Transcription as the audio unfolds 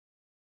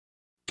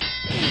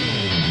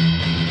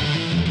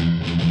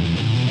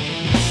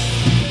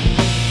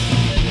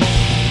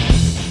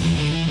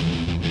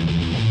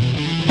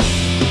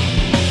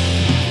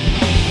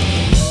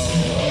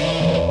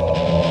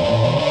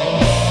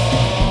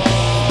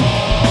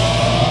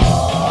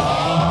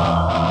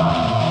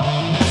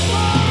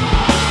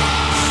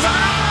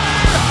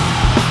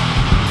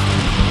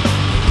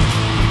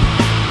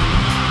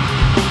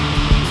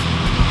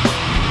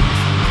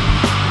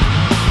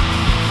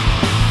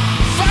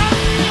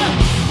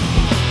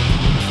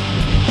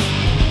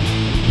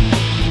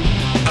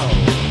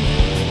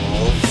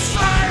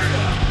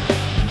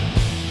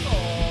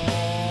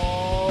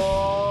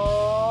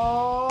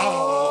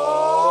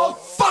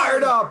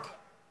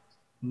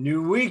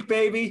week,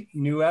 baby.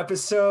 New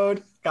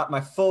episode. Got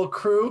my full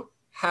crew.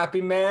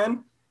 Happy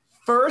man.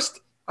 First,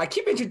 I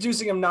keep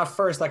introducing him not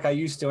first like I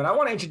used to, and I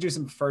want to introduce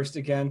him first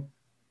again.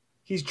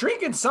 He's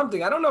drinking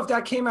something. I don't know if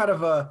that came out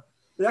of a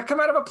 – did that come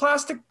out of a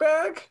plastic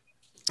bag?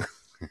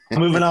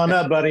 Moving on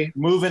up, buddy.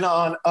 Moving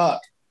on up.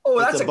 Oh,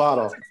 that's a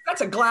bottle.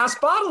 That's a glass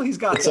bottle he's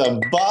got. It's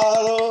a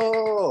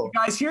bottle. You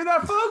guys hear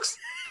that, folks?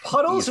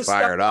 Puddles He's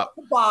fired up.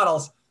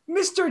 Bottles.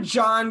 Mr.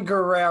 John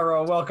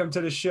Guerrero, welcome to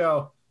the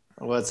show.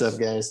 What's up,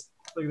 guys?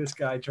 Look at this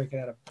guy drinking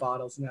out of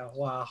bottles now.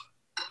 Wow.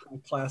 High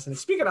class. And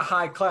speaking of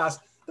high class,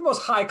 the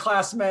most high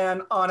class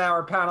man on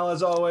our panel,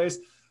 as always.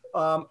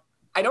 I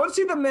don't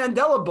see the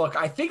Mandela book.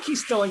 I think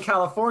he's still in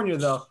California,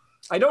 though.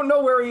 I don't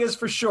know where he is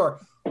for sure.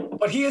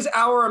 But he is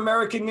our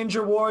American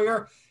Ninja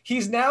Warrior.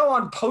 He's now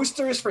on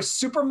posters for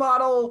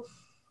supermodel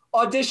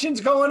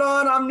auditions going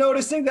on. I'm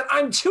noticing that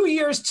I'm 2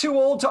 years too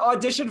old to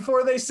audition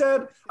for, they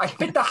said. I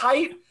fit the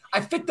height.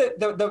 I fit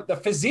the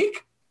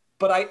physique.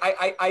 But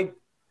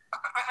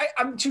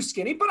I'm too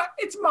skinny. But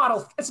it's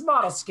model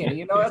skinny.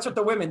 You know, that's what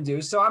the women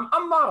do. So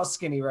I'm model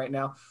skinny right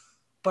now.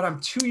 But I'm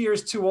 2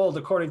 years too old,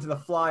 according to the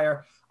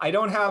flyer. I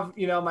don't have,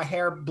 my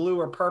hair blue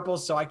or purple,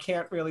 so I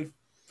can't really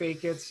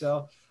fake it.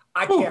 So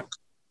I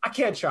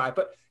can't try.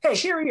 But hey,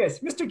 here he is,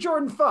 Mr.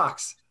 Jordan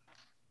Fox.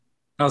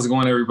 How's it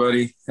going,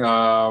 everybody?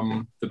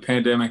 The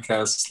pandemic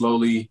has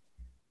slowly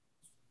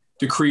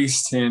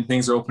decreased and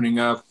things are opening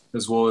up,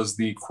 as well as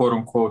the quote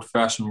unquote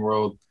fashion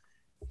world.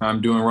 I'm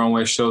doing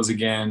runway shows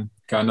again.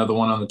 Got another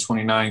one on the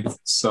 29th.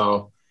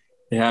 So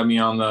they had me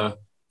on the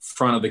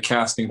front of the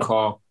casting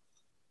call,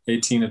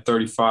 18 to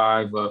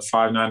 35,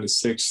 5'9" to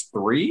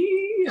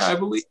 6'3", I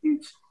believe.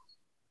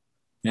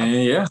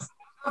 And yeah.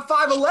 I'm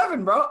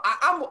 5'11", bro.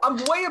 I'm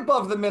way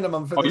above the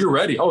minimum for this. Oh, you're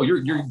ready. Oh,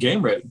 you're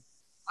game ready.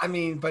 I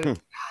mean, but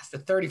it's the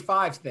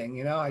 35 thing,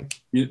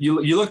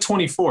 You look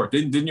 24.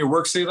 Didn't your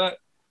work say that?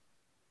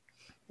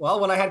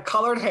 Well, when I had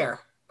colored hair,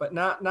 but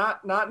not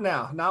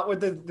now. Not with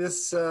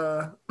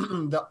the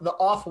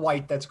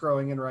off-white that's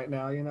growing in right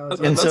now,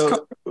 And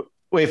so,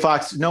 wait,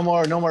 Fox, no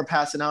more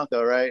passing out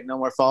though, right? No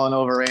more falling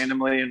over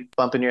randomly and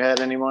bumping your head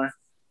anymore?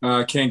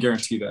 Can't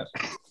guarantee that.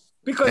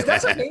 Because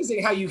that's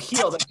amazing how you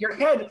healed. Like your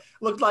head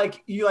looked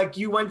like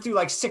you went through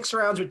like 6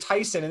 rounds with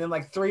Tyson, and then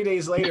like 3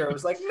 days later it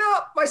was like, no,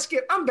 my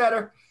skin, I'm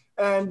better.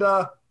 And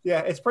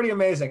yeah, it's pretty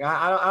amazing.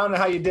 I don't know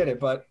how you did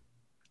it, but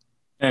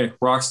hey,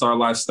 rock star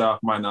lifestyle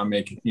might not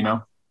make it,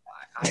 Well,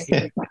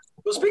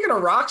 speaking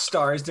of rock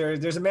stars,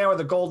 there's a man with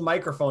a gold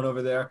microphone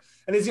over there,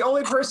 and he's the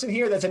only person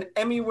here that's an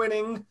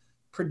Emmy-winning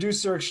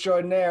producer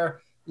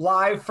extraordinaire,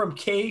 live from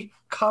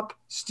K-Cup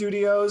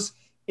Studios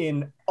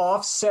in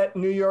Offset,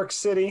 New York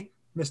City.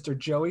 Mr.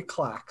 Joey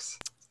Clax.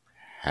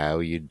 How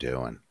you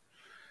doing?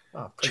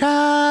 Oh,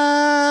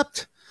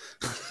 Chopped.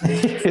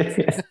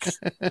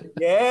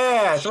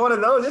 Yeah, it's one of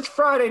those. It's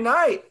Friday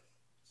night.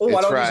 Oh, I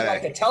don't Friday. just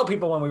like to tell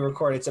people when we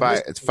record. It's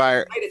Fire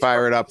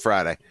it up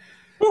Friday.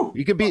 Woo.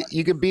 You could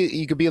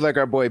be like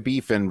our boy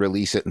Beef and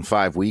release it in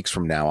 5 weeks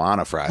from now on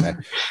a Friday.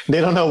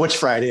 They don't know which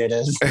Friday it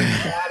is.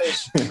 That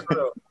is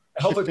true.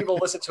 Hopefully people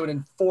listen to it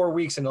in 4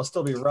 weeks and it'll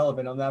still be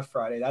relevant on that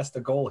Friday. That's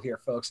the goal here,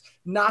 folks.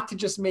 Not to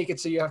just make it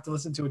so you have to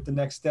listen to it the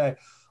next day.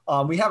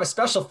 We have a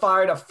special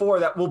Fired Up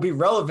 4 that will be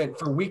relevant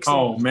for weeks.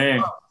 Oh,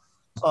 man.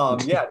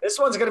 Yeah, this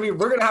one's going to be –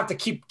 we're going to have to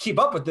keep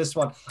up with this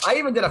one. I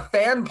even did a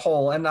fan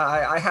poll, and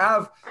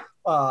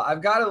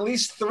I've got at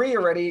least 3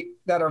 already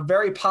that are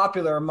very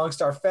popular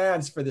amongst our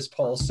fans for this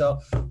poll. So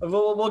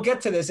we'll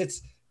get to this. Do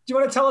you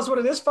want to tell us what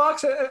it is,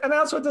 Fox?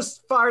 Announce what this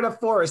Fired Up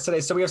 4 is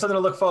today so we have something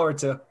to look forward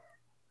to.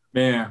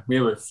 Man, we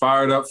have it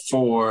fired up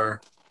for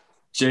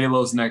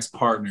J-Lo's next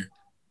partner.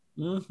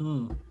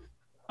 Mm-hmm.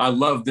 I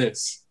love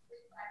this.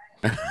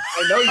 I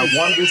know you. I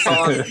won this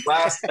on the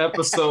last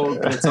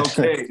episode, but it's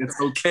okay.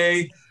 It's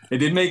okay. It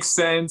didn't make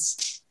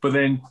sense. But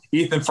then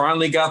Ethan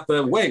finally got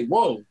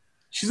whoa,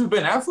 she's with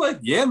Ben Affleck?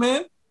 Yeah,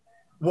 man.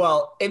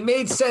 Well, it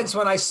made sense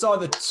when I saw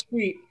the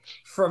tweet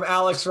from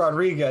Alex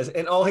Rodriguez,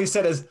 and all he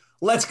said is,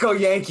 "Let's go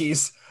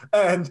Yankees."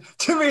 And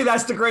to me,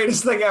 that's the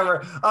greatest thing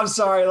ever. I'm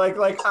sorry.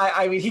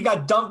 I mean, he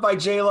got dumped by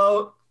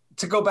J-Lo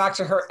to go back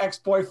to her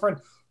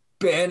ex-boyfriend,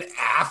 Ben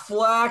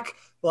Affleck.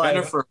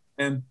 Jennifer,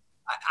 man.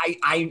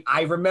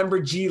 I remember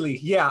Geely.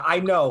 Yeah, I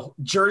know.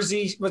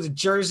 Jersey, was it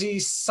Jersey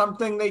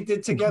something they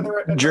did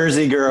together?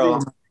 Jersey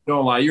Girl.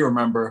 Don't lie, you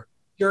remember.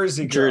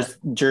 Jersey Girl.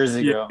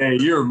 Jersey Girl. Yeah, hey,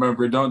 you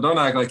remember. Don't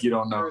act like you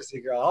don't know.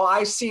 Jersey Girl. Oh,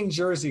 I've seen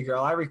Jersey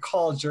Girl. I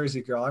recall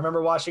Jersey Girl. I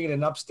remember watching it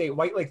in upstate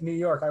White Lake, New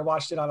York. I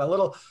watched it on a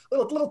little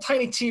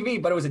tiny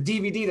TV, but it was a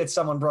DVD that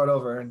someone brought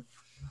over. And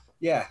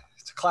yeah,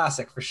 it's a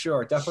classic for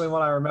sure. Definitely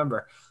one I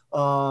remember.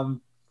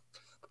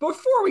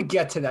 Before we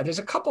get to that, there's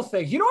a couple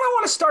things. You know what I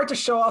want to start to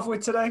show off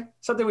with today?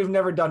 Something we've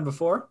never done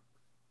before.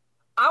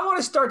 I want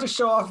to start to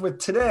show off with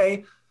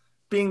today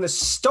being the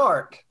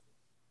start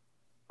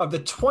of the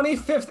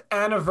 25th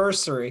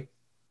anniversary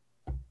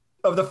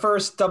of the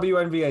first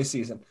WNBA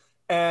season.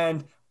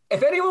 And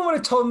if anyone would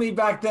have told me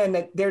back then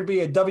that there'd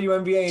be a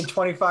WNBA in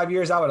 25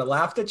 years, I would have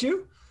laughed at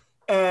you.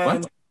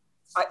 And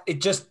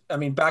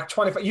back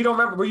 25. You don't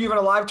remember? Were you even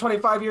alive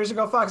 25 years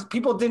ago, Fox?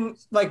 People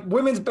didn't like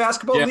women's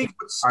basketball league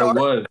would start. I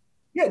was.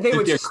 Yeah, they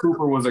would.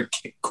 Cooper was a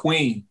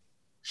queen.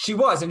 She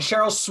was, and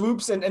Cheryl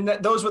Swoops, and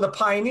those were the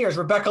pioneers.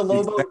 Rebecca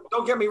Lobo. Exactly.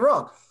 Don't get me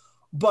wrong,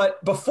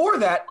 but before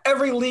that,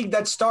 every league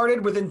that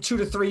started within 2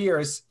 to 3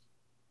 years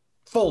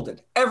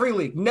folded. Every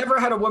league never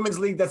had a women's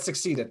league that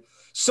succeeded.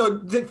 So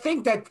to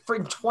think that for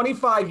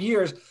 25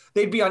 years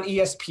they'd be on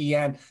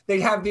ESPN,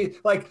 they'd have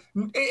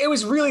it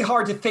was really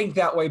hard to think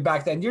that way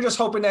back then. You're just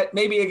hoping that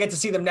maybe you get to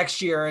see them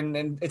next year,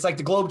 and it's like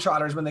the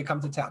Globetrotters when they come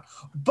to town.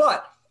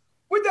 But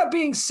with that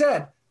being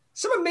said,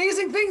 some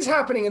amazing things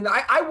happening. And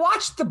I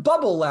watched the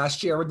bubble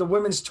last year with the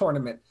women's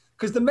tournament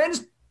because the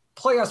men's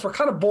playoffs were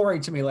kind of boring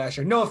to me last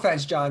year. No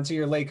offense, John, to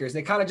your Lakers.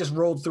 They kind of just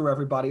rolled through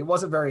everybody. It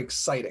wasn't very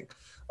exciting.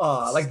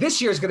 Like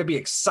this year is going to be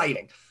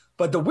exciting,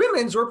 but the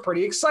women's were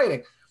pretty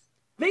exciting.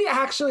 They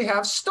actually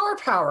have star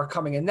power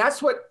coming in.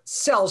 That's what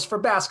sells for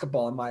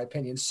basketball, in my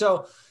opinion.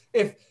 So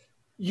if,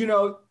 you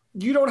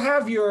don't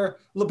have your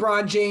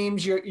LeBron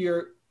James,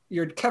 your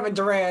Kevin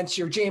Durant,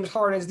 your James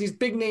Hardens, these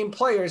big name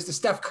players, the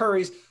Steph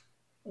Currys,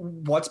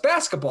 what's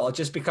basketball? It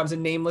just becomes a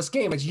nameless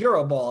game. It's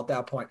Euroball at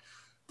that point.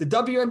 The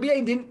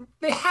WNBA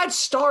they had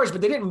stars,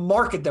 but they didn't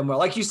market them well.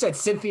 Like you said,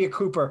 Cynthia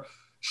Cooper,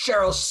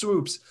 Cheryl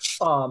Swoops,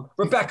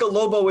 Rebecca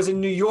Lobo was in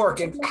New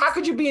York. And how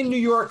could you be in New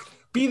York,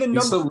 be the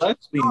number one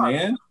star?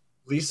 Man.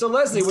 Lisa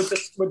Leslie with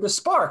the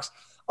Sparks.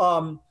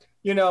 I'm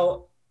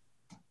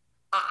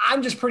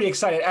just pretty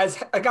excited.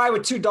 As a guy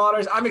with 2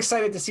 daughters, I'm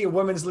excited to see a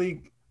women's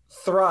league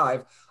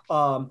thrive.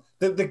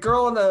 The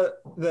girl on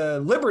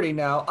the Liberty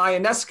now,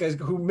 Ionescu,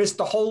 who missed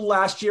the whole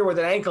last year with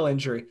an ankle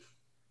injury.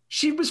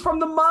 She was from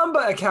the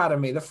Mamba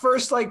Academy, the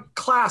first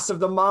class of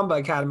the Mamba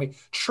Academy,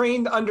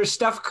 trained under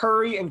Steph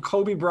Curry and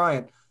Kobe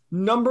Bryant.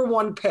 Number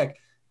 1 pick.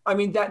 I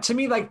mean, that to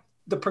me,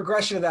 the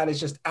progression of that is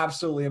just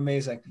absolutely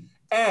amazing.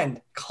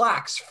 And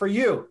Clax, for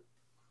you.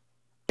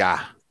 Yeah.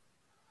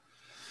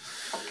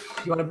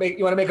 You want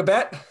to make a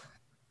bet?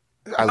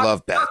 I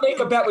love bet. Make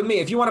a bet with me.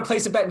 If you want to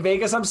place a bet in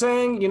Vegas, I'm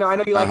saying, I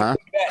know you like a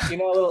bet, a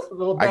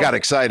little bet. I got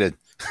excited.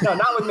 No,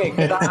 not with me.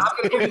 I'm going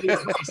to give you the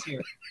advice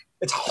here.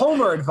 It's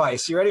Homer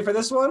advice. You ready for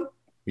this one?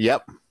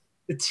 Yep.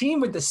 The team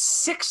with the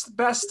 6th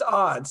best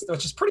odds,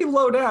 which is pretty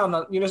low down.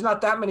 There's not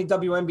that many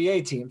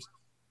WNBA teams,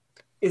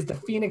 is the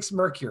Phoenix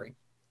Mercury.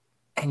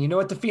 And you know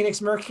what the Phoenix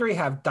Mercury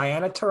have?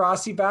 Diana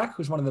Taurasi back,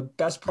 who's one of the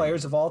best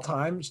players of all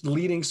time,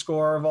 leading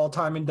scorer of all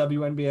time in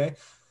WNBA.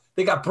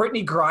 They got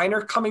Brittany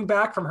Griner coming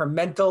back from her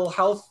mental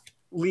health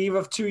leave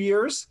of 2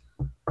 years.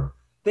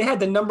 They had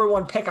the number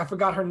 1 pick. I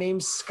forgot her name,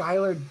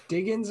 Skylar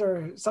Diggins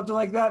or something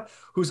like that,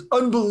 who's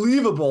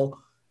unbelievable,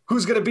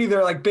 who's going to be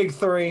their big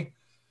 3.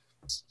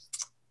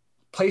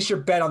 Place your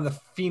bet on the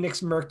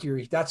Phoenix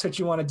Mercury. That's what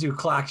you want to do,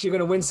 Clax. You're going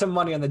to win some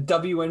money on the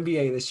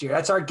WNBA this year.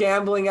 That's our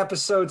gambling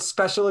episode,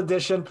 special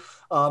edition.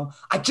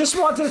 I just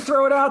wanted to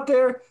throw it out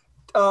there.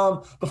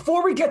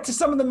 Before we get to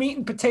some of the meat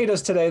and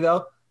potatoes today,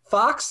 though,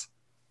 Fox,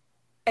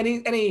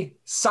 any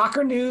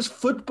soccer news,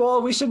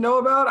 football we should know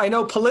about? I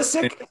know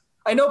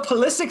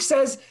Pulisic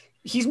says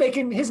his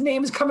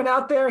name is coming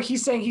out there.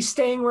 He's saying he's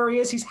staying where he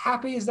is. He's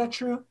happy. Is that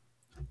true?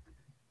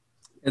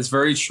 It's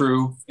very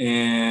true,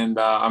 and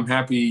I'm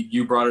happy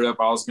you brought it up.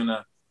 I was going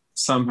to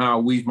somehow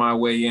weave my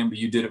way in, but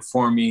you did it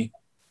for me.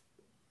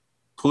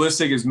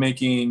 Pulisic is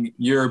making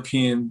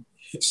European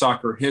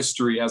soccer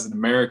history as an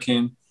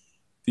American,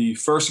 the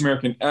first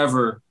American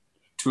ever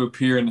to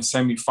appear in the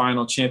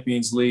semifinal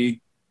Champions League,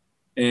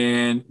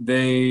 and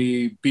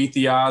they beat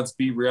the odds,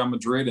 beat Real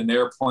Madrid, and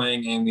they're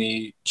playing in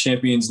the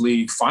Champions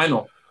League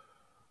final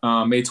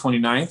May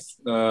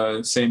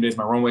 29th, same day as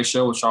my runway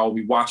show, which I will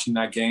be watching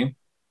that game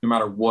no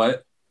matter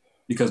what,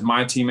 because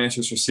my team,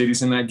 Manchester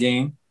City's in that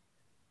game.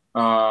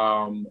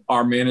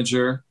 Our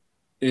manager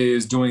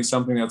is doing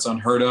something that's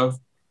unheard of.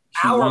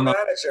 Our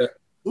manager.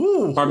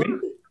 Ooh. Pardon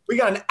me? We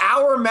got an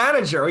hour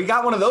manager. We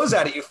got one of those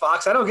out of you,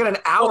 Fox. I don't get an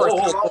hour.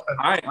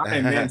 I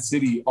am Man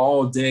City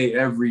all day,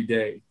 every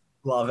day.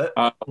 Love it.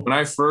 When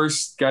I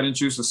first got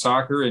introduced to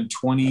soccer in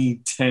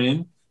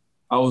 2010,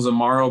 I was a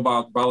Mario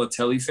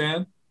Balotelli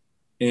fan.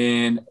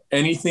 And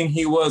anything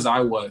he was,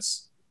 I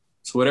was.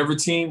 So whatever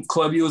team,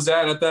 club he was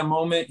at that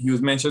moment, he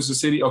was Manchester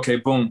City. Okay,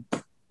 boom.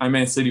 I'm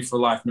Man City for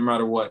life, no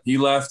matter what. He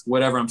left,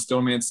 whatever, I'm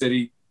still Man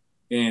City.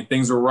 And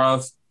things were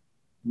rough.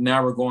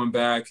 Now we're going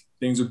back.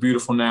 Things are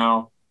beautiful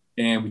now.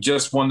 And we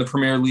just won the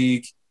Premier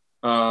League.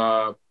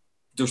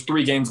 There's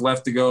 3 games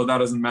left to go. That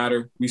doesn't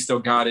matter. We still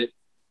got it.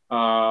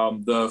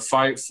 The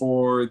fight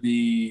for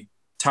the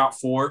top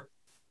 4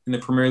 in the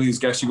Premier League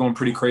is actually going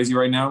pretty crazy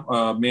right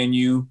now. Man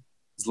U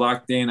is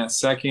locked in at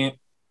 2nd.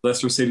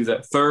 Leicester City's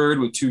at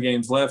 3rd with 2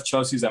 games left.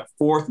 Chelsea's at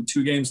 4th with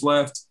 2 games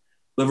left.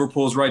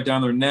 Liverpool's right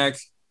down their neck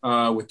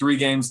with 3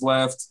 games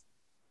left,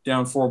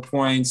 down 4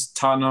 points.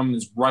 Tottenham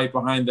is right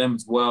behind them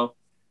as well.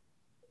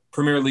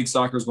 Premier League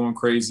soccer is going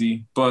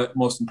crazy. But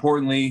most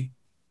importantly,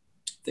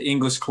 the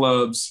English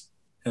clubs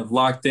have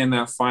locked in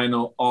that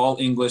final,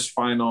 all-English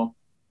final.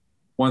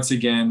 Once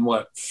again,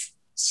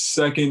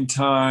 second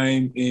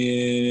time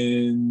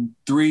in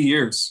 3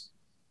 years,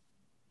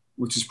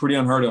 which is pretty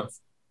unheard of.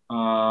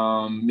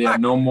 Yeah,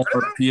 no more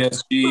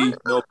PSG,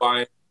 no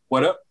buying.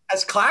 What up?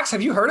 As Clax,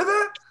 have you heard of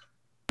that?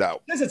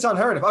 No. Yes, it's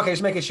unheard of. Okay,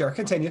 just making sure.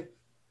 Continue.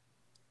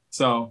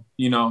 So,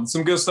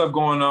 some good stuff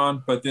going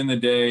on. But at the end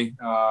of the day,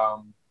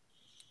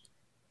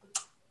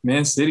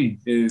 Man City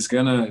is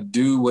going to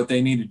do what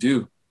they need to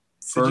do.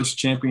 First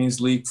Champions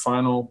League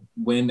final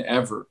win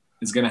ever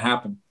is going to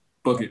happen.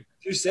 Book it.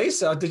 Did you say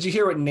so? Did you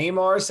hear what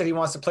Neymar said he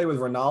wants to play with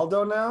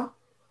Ronaldo now?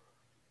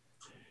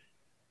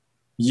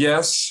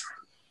 Yes,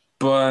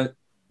 but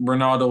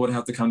Ronaldo would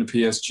have to come to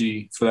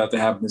PSG for that to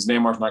happen because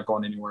Neymar's not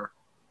going anywhere.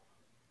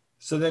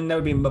 So then that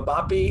would be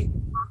Mbappe,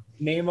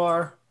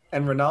 Neymar,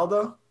 and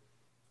Ronaldo?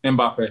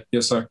 Mbappe,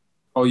 yes, sir.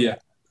 Oh, yeah.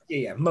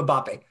 Yeah,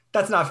 Mbappe.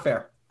 That's not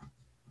fair.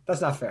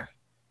 That's not fair.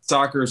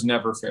 Soccer is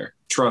never fair.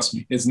 Trust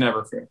me, it's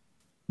never fair.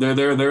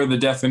 They're the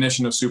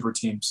definition of super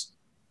teams.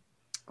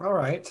 All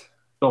right.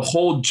 The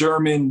whole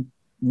German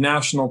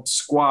national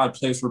squad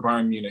plays for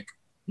Bayern Munich,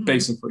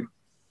 basically.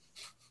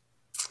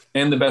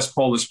 And the best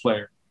Polish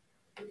player.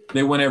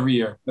 They win every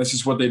year. That's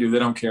just what they do. They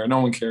don't care.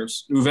 No one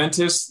cares.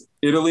 Juventus,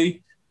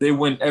 Italy, they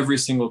win every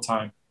single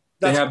time.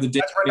 They have the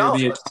team,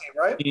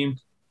 right? Team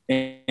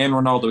and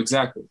Ronaldo,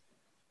 exactly.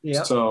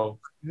 Yeah. So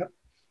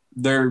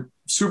their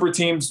super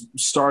teams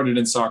started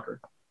in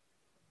soccer.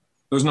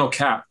 There's no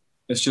cap.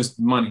 It's just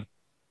money.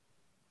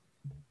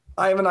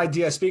 I have an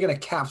idea. Speaking of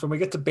caps, when we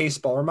get to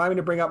baseball, remind me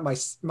to bring up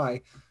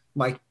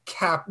my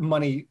cap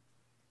money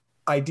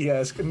idea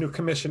as new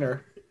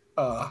commissioner,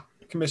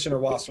 Commissioner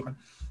Wasserman.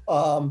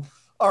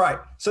 All right,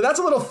 so that's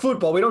a little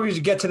football. We don't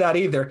usually get to that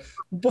either.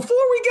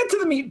 Before we get to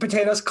the meat and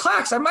potatoes,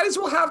 Clax, I might as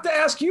well have to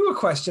ask you a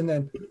question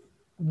then.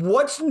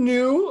 What's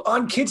new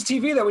on kids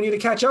TV that we need to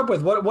catch up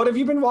with? What have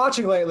you been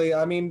watching lately?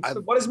 I mean,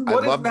 what is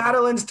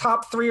Madeline's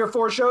top 3 or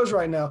 4 shows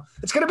right now?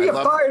 It's going to be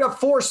Fired Up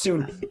 4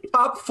 soon.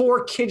 Top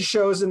 4 kids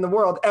shows in the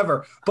world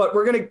ever. But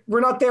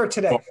we're not there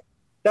today.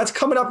 That's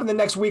coming up in the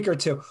next week or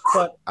two.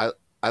 But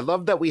I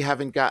love that we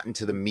haven't gotten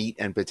to the meat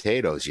and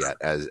potatoes yet,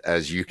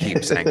 as you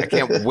keep saying. I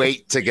can't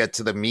wait to get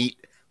to the meat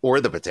or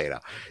the potato.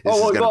 This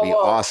is going to be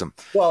awesome.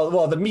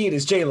 Well, the meat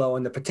is J-Lo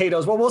and the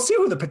potatoes. Well, we'll see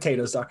who the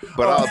potatoes are.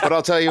 But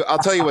I'll tell you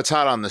what's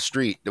hot on the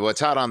street. What's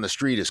hot on the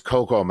street is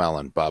Coco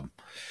Melon, bub.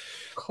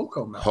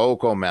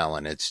 Coco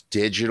Melon. It's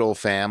digital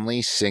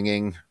family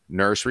singing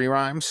nursery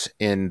rhymes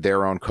in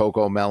their own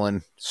Coco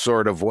Melon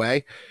sort of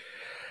way.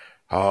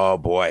 Oh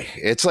boy,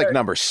 it's like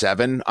number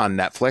 7 on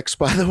Netflix,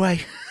 by the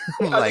way.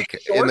 Like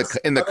in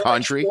the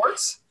country. Like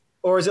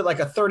or is it like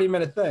a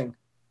 30-minute thing?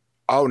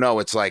 Oh no,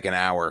 it's like an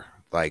hour.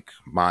 Like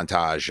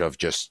montage of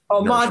just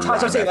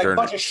montage. I'm saying like a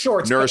bunch of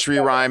shorts. Nursery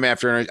rhyme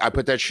after. I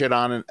put that shit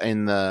on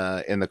in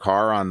the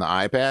car on the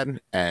iPad,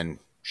 and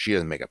she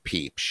doesn't make a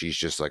peep. She's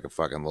just like a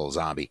fucking little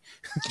zombie.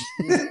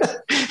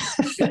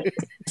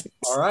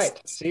 All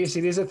right. See,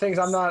 these are things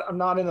I'm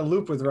not in the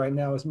loop with right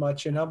now as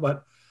much,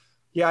 But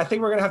yeah, I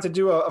think we're gonna have to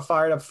do a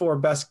Fired Up 4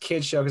 best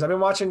kids show because I've been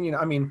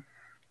watching.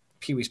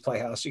 Pee-wee's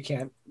Playhouse. You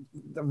can't,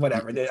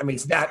 whatever. I mean,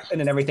 it's that and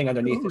then everything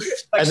underneath it.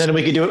 And then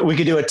we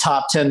could do a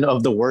top 10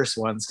 of the worst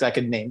ones. Cause I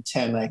could name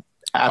 10 I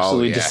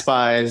absolutely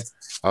despised.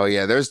 Oh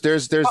yeah, there's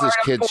this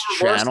kids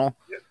channel.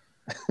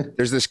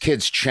 There's this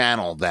kids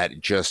channel that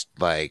just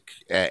like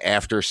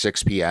after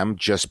 6 p.m.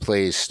 just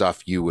plays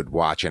stuff you would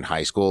watch in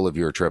high school if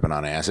you were tripping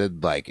on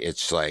acid. Like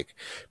it's like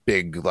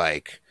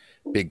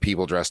big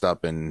people dressed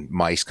up in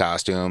mice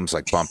costumes,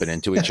 like bumping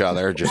into each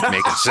other, just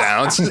making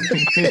sounds.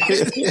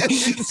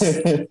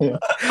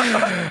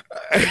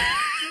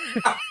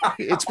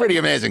 It's pretty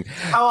amazing.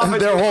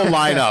 Their whole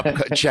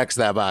lineup checks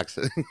that box.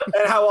 And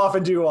how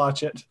often do you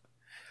watch it?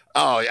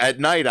 Oh, at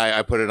night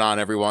I put it on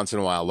every once in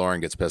a while.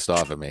 Lauren gets pissed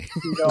off at me.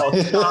 I'll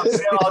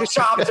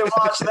chop to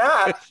watch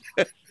that.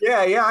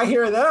 Yeah, I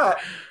hear that.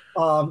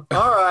 All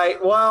right,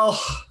 well,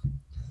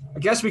 I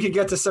guess we could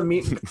get to some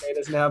meat and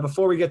potatoes now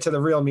before we get to the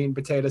real meat and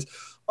potatoes.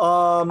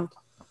 Should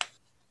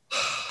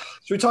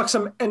we talk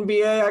some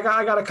NBA? I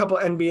got a couple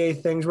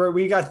NBA things where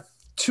we got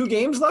 2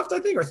 games left, I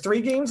think, or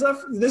 3 games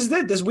left. This is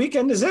it. This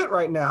weekend is it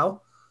right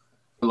now.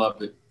 I love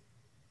it.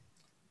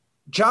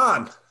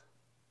 John,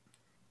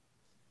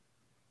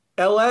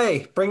 LA,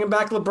 bringing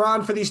back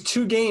LeBron for these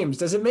 2 games.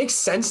 Does it make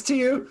sense to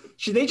you?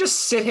 Should they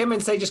just sit him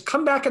and say, just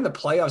come back in the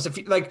playoffs? If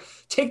you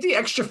take the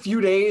extra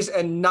few days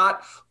and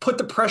not put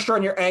the pressure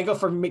on your ankle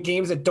for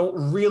games that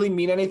don't really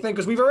mean anything.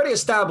 Because we've already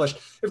established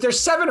if there's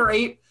 7 or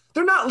 8,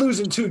 they're not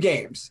losing 2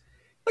 games.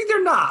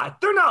 They're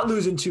not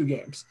losing 2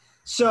 games.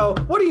 So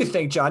what do you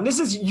think, John? This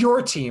is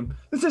your team.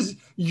 This is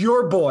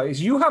your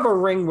boys. You have a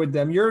ring with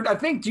them. Do you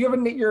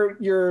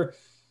have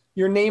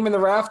your name in the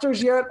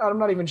rafters yet? I'm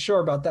not even sure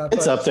about that.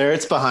 It's up there.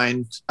 It's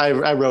behind.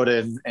 I wrote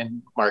it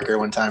in marker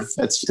one time.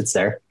 It's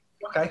there.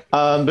 Okay.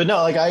 But no,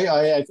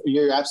 I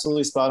you're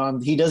absolutely spot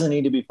on. He doesn't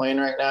need to be playing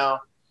right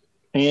now.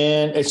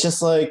 And it's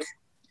just like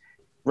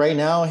right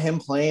now him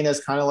playing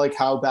is kind of like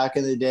how back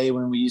in the day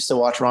when we used to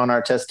watch Ron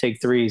Artest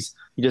take threes.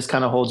 You just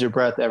kind of hold your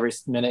breath every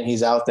minute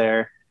he's out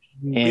there.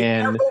 Be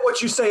careful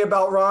what you say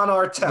about Ron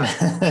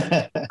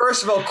Artest.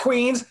 First of all,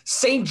 Queens,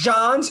 St.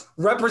 John's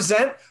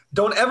represent.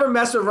 Don't ever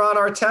mess with Ron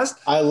Artest.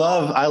 I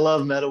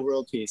love Meta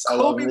World Peace. I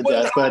love him to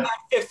death, but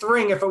fifth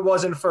ring if it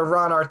wasn't for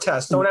Ron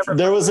Artest. Don't ever.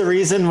 There was a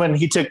reason when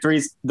he took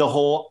threes, the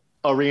whole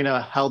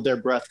arena held their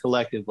breath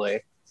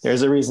collectively.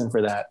 There's a reason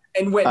for that.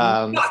 And went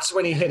nuts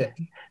when he hit it.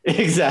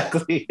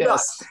 Exactly.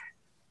 Yes.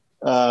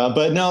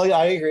 But no,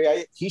 I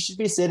agree. He should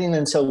be sitting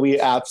until we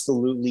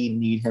absolutely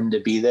need him to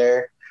be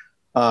there.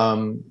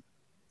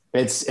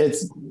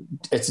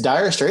 It's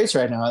dire straits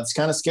right now. It's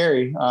kind of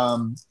scary.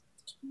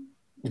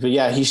 But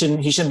yeah, he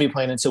shouldn't be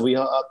playing until we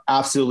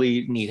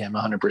absolutely need him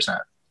 100%.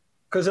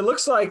 Because it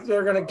looks like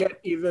they're going to get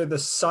either the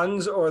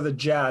Suns or the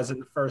Jazz in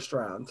the first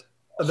round,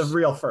 the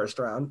real first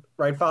round,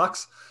 right,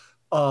 Fox?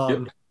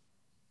 Yep.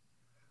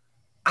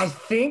 I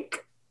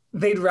think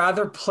they'd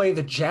rather play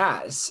the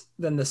Jazz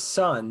than the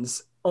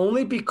Suns,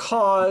 only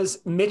because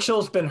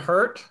Mitchell's been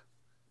hurt.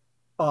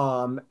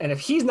 And if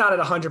he's not at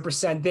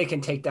 100%, they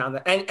can take down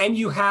and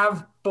you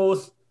have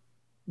both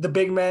the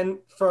big men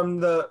from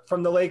the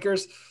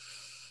Lakers.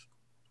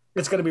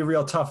 It's going to be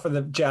real tough for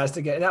the Jazz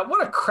to get. Now,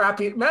 what a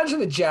crappy –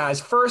 imagine the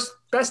Jazz, first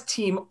best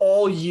team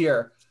all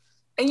year,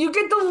 and you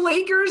get the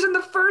Lakers in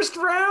the first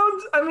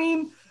round? I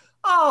mean,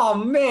 oh,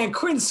 man,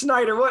 Quinn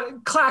Snyder.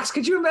 Clax,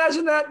 could you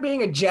imagine that,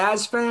 being a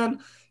Jazz fan?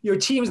 Your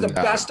team's the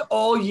best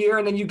all year,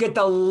 and then you get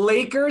the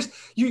Lakers.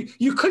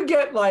 You could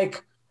get,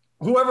 like,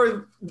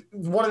 whoever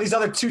one of these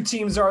other two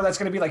teams are that's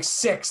going to be, like,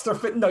 sixth or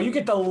fifth. No, you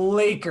get the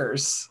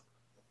Lakers.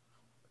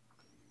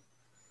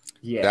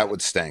 Yeah. That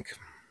would stink.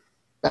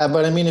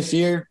 But, I mean, if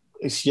you're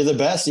the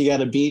best, you got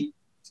to beat,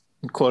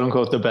 quote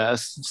unquote, the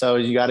best. So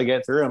you got to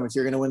get through them. If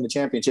you're going to win the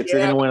championship, you're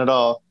going to win it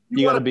all.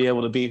 You got to be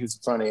able to beat who's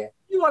in front of you.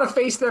 You want to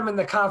face them in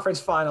the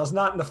conference finals,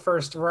 not in the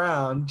first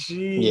round.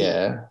 Gee.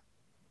 Yeah.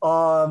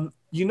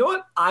 You know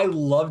what I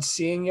loved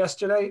seeing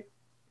yesterday?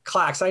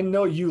 Clax, I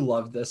know you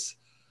loved this.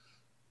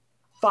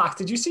 Fox,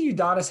 did you see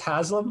Udonis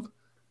Haslem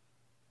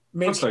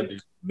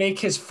make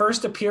his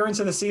first appearance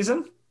of the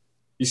season?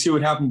 You see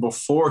what happened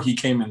before he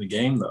came in the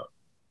game, though?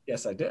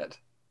 Yes, I did.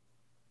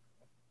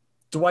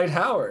 Dwight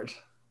Howard.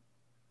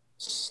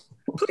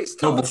 Please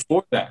tell me.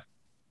 Before that.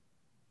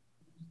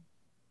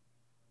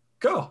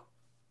 Go.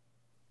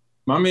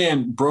 My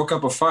man broke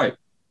up a fight.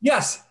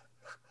 Yes.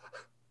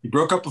 He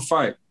broke up a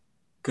fight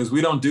because we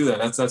don't do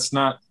that. That's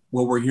not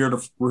what we're here to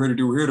do.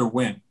 We're here to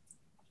win.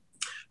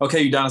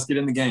 Okay, Udonis, get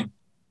in the game.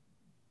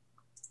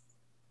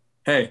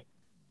 Hey,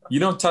 you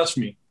don't touch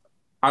me.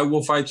 I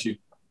will fight you.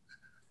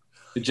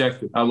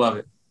 Ejected. I love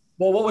it.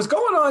 Well, what was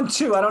going on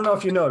too, I don't know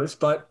if you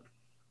noticed, but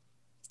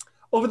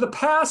over the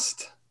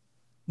past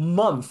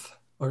month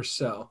or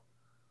so,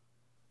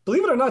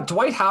 believe it or not,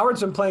 Dwight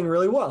Howard's been playing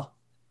really well.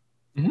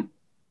 Mm-hmm.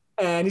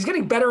 And he's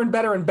getting better and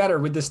better and better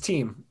with this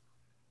team.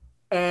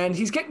 And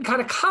he's getting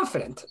kind of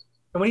confident.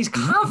 And when he's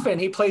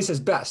confident, he plays his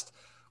best.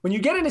 When you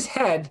get in his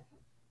head,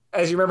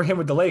 as you remember him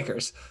with the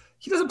Lakers,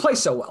 he doesn't play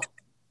so well.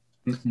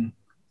 Mm-hmm.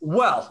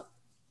 Well,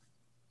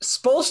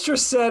 Spoelstra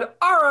said,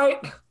 all right,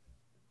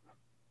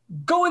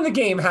 go in the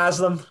game,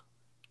 Haslem.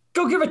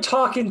 Go give a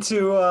talking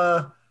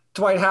to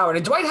Dwight Howard.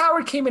 And Dwight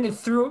Howard came in and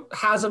threw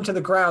Haslem to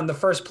the ground the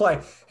first play.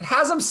 And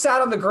Haslem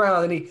sat on the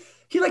ground and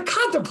he like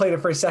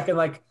contemplated for a second,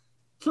 like,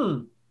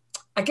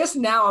 I guess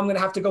now I'm going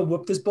to have to go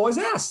whoop this boy's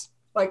ass.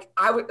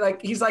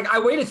 He's like, I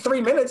waited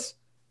 3 minutes.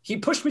 He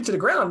pushed me to the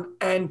ground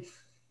and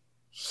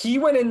he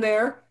went in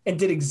there and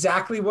did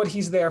exactly what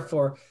he's there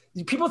for.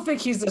 People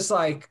think he's this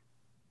like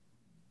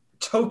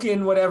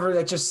token, whatever,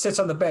 that just sits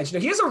on the bench.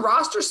 He has a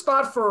roster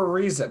spot for a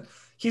reason.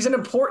 He's an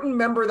important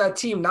member of that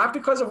team, not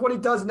because of what he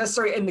does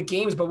necessarily in the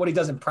games, but what he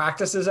does in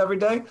practices every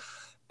day.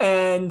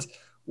 And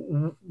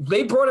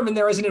they brought him in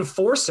there as an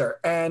enforcer.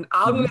 And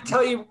I'm going to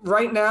tell you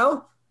right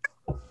now,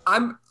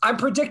 I'm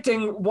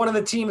predicting one of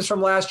the teams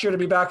from last year to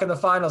be back in the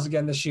finals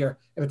again this year,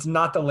 if it's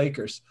not the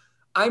Lakers.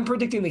 I'm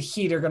predicting the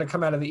Heat are going to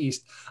come out of the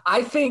East.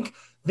 I think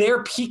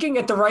they're peaking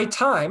at the right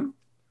time.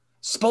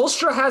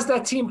 Spoelstra has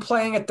that team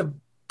playing at the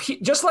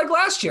peak, just like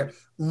last year,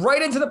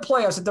 right into the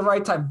playoffs at the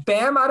right time.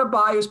 Bam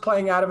Adebayo's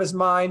playing out of his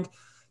mind.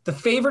 The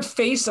favorite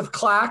face of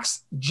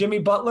Clax, Jimmy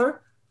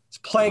Butler, is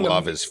playing.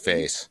 Love his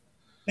face.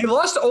 They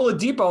lost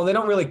Oladipo, and they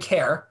don't really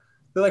care.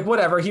 They're like,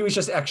 whatever, he was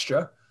just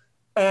extra.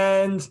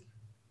 And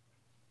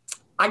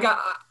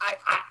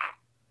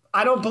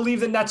I don't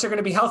believe the Nets are going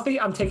to be healthy.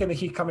 I'm taking the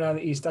Heat coming out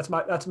of the East. That's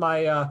my.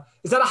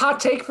 Is that a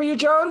hot take for you,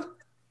 John?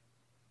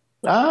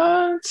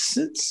 I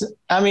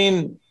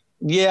mean,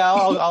 yeah,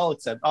 I'll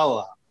accept. I'll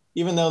allow.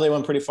 Even though they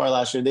went pretty far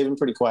last year, they've been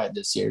pretty quiet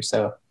this year.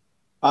 So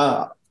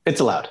it's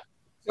allowed.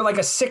 They're like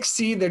a 6th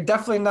seed. They're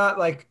definitely not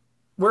like,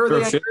 where are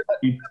they?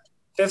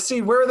 Fifth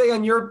seed. Where are they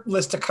on your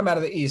list to come out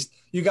of the East?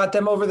 You got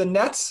them over the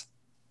Nets,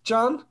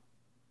 John?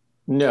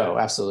 No,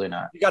 absolutely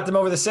not. You got them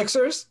over the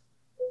Sixers?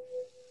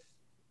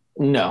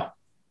 No.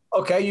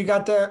 Okay, you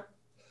got there.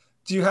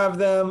 Do you have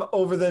them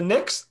over the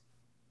Knicks?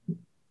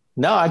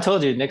 No, I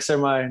told you, Knicks are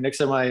my. That's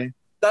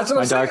what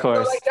I'm saying. Dark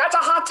horse. Like, that's a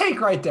hot take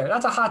right there.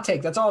 That's a hot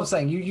take. That's all I'm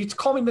saying. You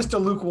call me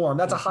Mr. Lukewarm.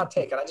 That's a hot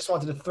take, and I just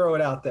wanted to throw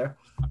it out there.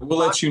 We'll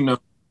let you know.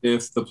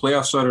 if the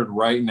playoffs started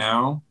right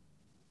now,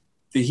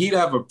 the Heat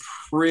have a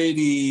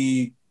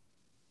pretty,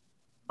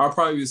 I'll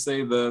probably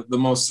say the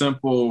most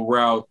simple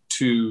route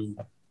to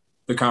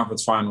the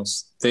conference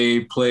finals.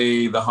 They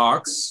play the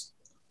Hawks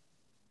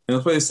and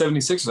they play the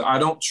 76ers. I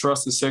don't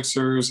trust the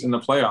Sixers in the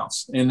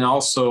playoffs. And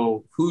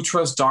also, who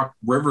trusts Doc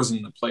Rivers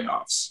in the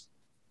playoffs?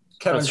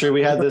 That's true.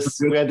 We had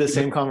the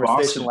same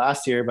conversation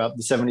last year about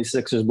the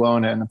 76ers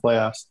blowing it in the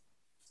playoffs.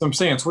 I'm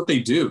saying it's what they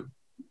do.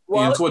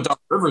 Well, and it's what Doc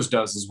Rivers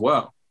does as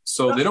well.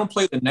 So they don't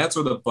play the Nets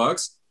or the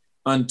Bucks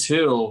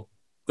until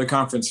the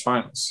conference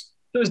finals.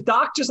 So is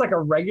Doc just like a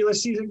regular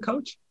season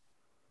coach?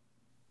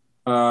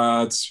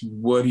 It's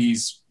what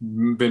he's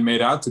been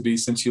made out to be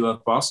since he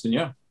left Boston,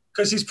 yeah.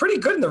 Because he's pretty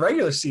good in the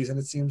regular season,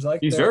 it seems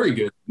like. He's very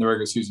good in the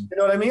regular season. You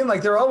know what I mean?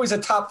 Like they're always a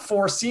top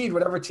 4 seed,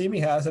 whatever team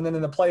he has, and then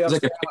in the playoffs.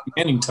 He's like a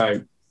Manning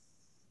type.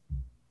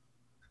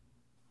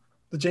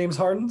 The James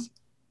Hardens?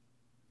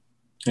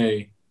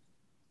 Hey.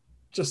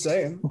 Just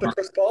saying. The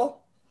Chris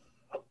Paul?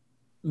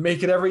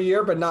 Make it every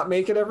year, but not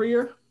make it every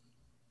year?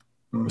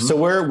 Mm-hmm. So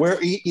where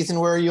Ethan,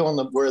 where are you on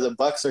where the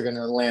Bucks are going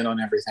to land on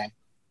everything?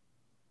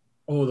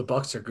 Oh, the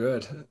Bucks are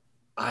good.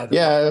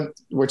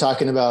 We're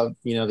talking about,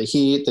 the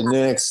Heat, the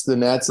Knicks, the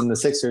Nets, and the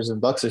Sixers,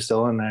 and Bucks are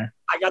still in there.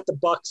 I got the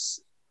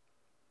Bucks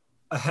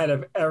ahead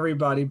of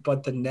everybody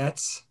but the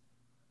Nets,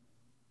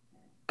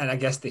 and I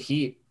guess the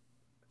Heat.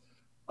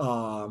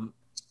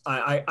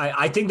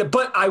 I think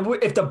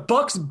if the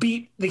Bucks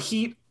beat the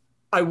Heat,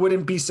 I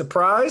wouldn't be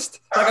surprised.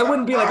 Like I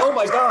wouldn't be like, oh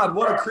my God,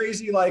 what a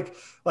crazy like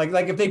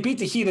if they beat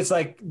the Heat, it's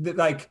like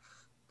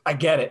I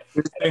get it.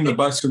 You're saying the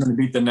Bucks are going to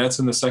beat the Nets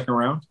in the second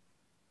round?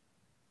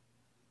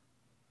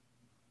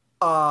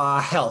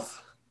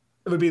 Health.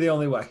 It would be the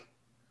only way.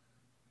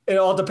 It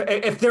all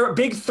depends. If their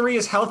big 3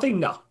 is healthy,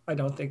 no, I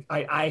don't think.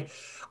 I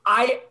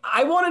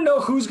want to know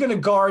who's going to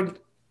guard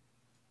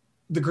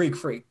the Greek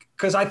Freak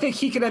because I think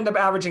he could end up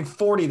averaging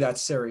 40 that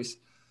series.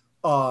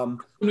 Who's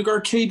going to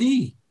guard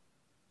KD?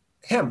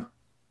 Him.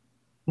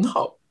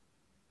 No.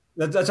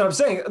 That's what I'm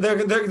saying. They're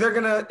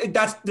gonna.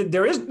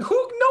 There is who. No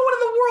one in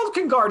the world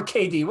can guard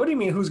KD. What do you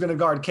mean? Who's going to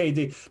guard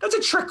KD? That's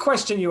a trick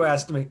question you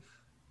asked me.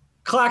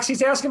 Clax,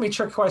 he's asking me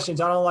trick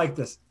questions. I don't like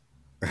this.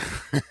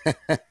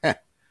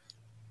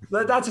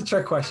 That's a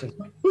trick question.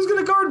 Who's going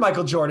to guard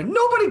Michael Jordan?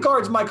 Nobody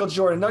guards Michael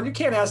Jordan. No, you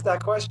can't ask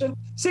that question.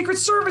 Secret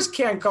Service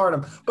can't guard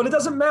him, but it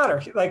doesn't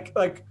matter. Like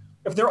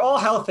if they're all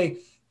healthy,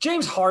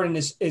 James Harden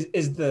is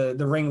the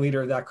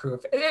ringleader of that crew.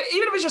 Even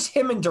if it's just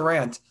him and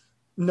Durant,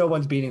 no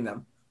one's beating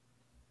them.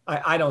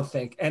 I don't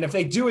think. And if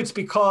they do, it's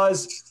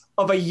because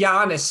of a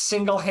Giannis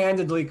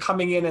single-handedly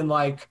coming in and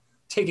like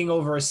taking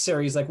over a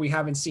series like we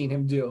haven't seen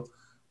him do.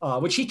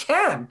 Which he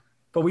can,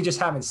 but we just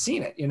haven't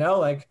seen it,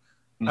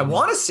 I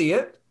want to see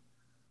it.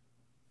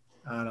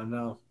 I don't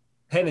know.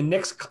 Hey, the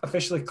Knicks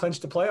officially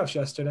clinched the playoffs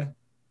yesterday.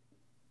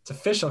 It's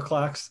official,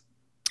 Clax.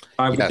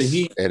 Yes,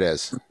 it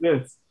is.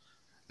 Yes.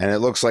 And it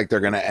looks like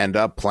they're going to end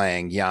up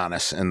playing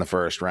Giannis in the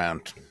first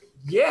round.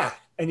 Yeah.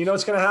 And you know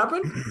what's going to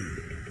happen?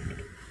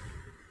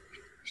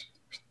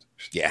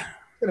 Yeah.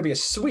 It's going to be a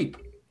sweep.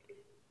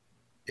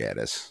 Yeah, it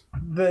is.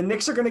 The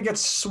Knicks are going to get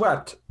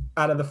swept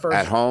out of the first.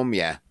 At home,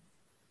 yeah.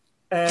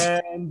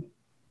 And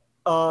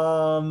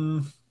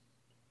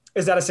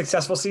is that a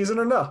successful season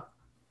or no?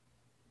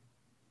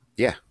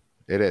 Yeah,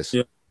 it is.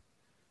 Yeah.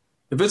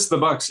 If it's the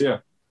Bucks, yeah.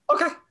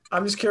 Okay.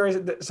 I'm just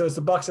curious. So it's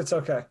the Bucks. It's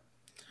okay.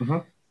 Mm-hmm.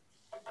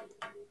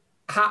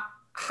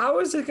 How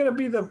is it going to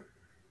be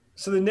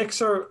so the Knicks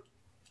aren't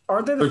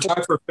they? They're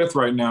tied for 5th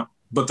right now,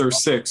 but they're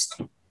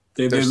 6th.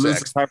 They lose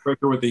the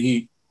tiebreaker with the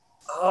Heat.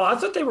 Oh, I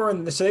thought they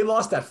were so they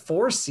lost that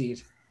 4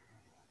 seed.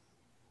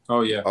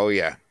 Oh, yeah. Oh,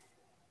 yeah.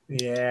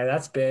 Yeah,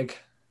 that's big.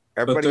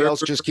 Everybody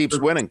else just keeps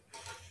winning.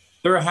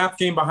 They're a half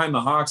game behind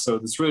the Hawks, so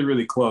it's really,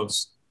 really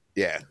close.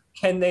 Yeah.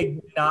 Can they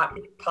not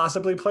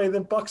possibly play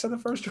the Bucks in the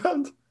first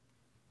round?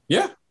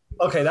 Yeah.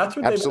 Okay, that's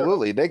what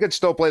absolutely. They could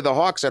still play the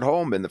Hawks at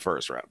home in the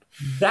first round.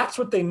 That's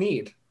what they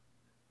need.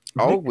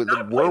 Oh,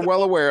 we're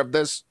well aware of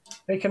this.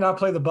 They cannot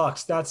play the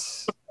Bucks.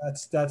 That's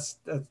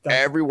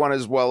everyone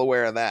is well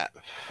aware of that.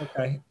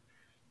 Okay.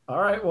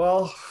 All right.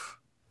 Well,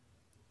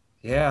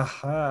 yeah.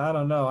 I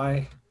don't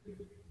know.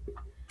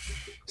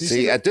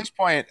 See, at this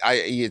point,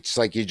 it's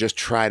like you just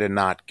try to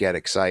not get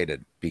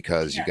excited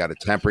because you got to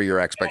temper your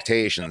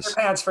expectations.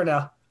 Pants for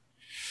now.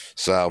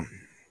 So,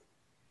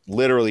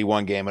 literally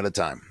one game at a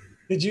time.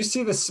 Did you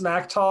see the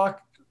smack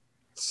talk?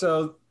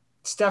 So,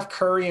 Steph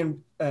Curry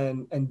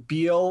and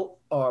Beal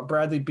or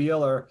Bradley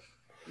Beal are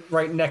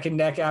right neck and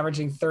neck,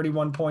 averaging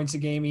 31 points a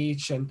game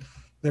each, and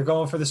they're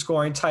going for the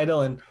scoring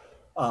title. And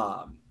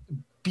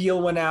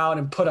Beal went out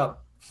and put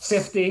up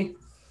 50,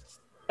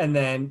 and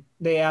then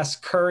they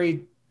asked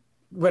Curry.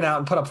 Went out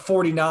and put up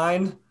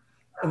 49,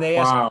 and they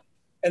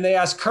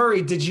asked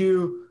Curry, did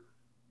you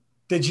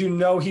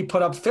know he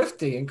put up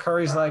 50? And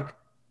Curry's like,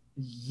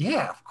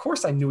 yeah, of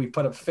course I knew he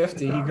put up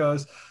 50. He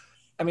goes,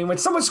 I mean, when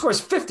someone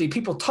scores 50,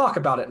 people talk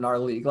about it in our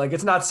league. Like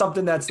it's not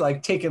something that's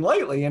like taken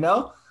lightly,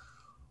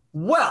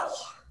 Well,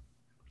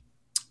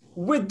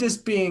 with this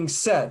being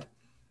said,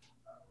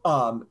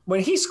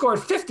 When he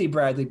scored 50,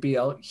 Bradley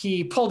Beal,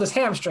 he pulled his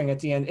hamstring at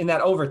the end in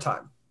that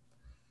overtime.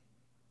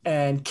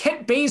 And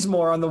Kent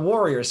Bazemore on the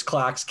Warriors,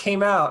 Clax,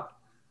 came out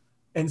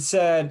and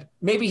said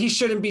maybe he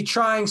shouldn't be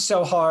trying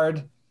so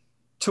hard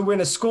to win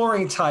a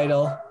scoring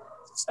title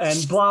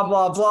and blah,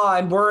 blah, blah,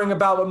 and worrying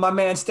about what my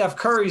man Steph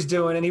Curry's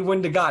doing, and he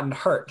wouldn't have gotten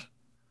hurt.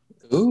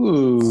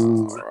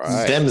 Ooh,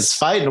 right. Them is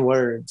fighting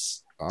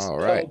words. All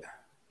right. So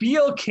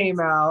Beal came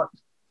out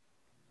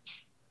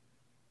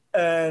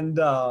and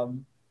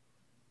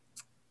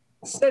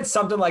said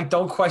something like,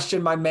 don't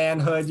question my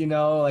manhood, you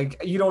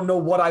don't know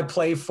what I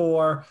play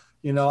for.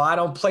 I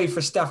don't play for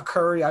Steph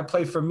Curry. I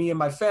play for me and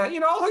my fan. He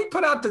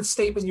put out the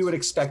statement you would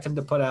expect him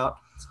to put out.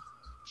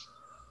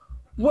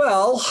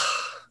 Well,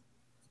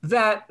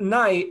 that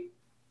night,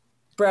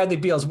 Bradley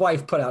Beal's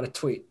wife put out a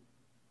tweet.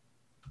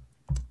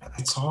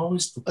 It's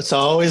always the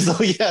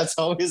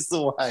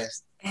wife.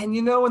 And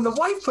when the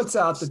wife puts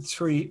out the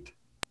tweet,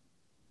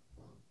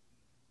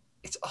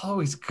 it's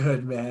always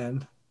good,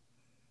 man.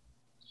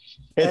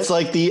 It's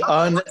like the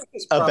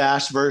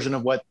unabashed version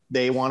of what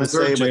they want to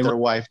say, but their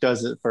wife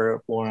does it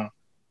for them.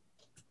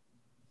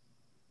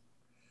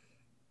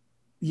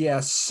 Yeah,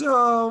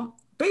 so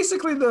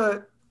basically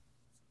the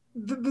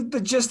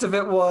gist of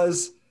it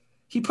was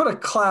he put a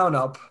clown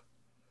up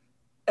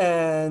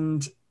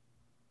and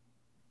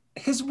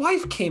his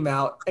wife came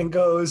out and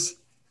goes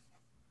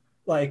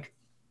like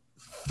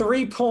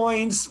 3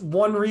 points,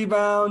 1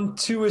 rebound,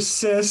 2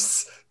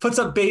 assists, puts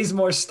up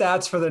Bazemore's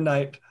stats for the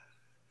night.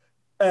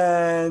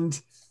 And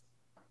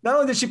not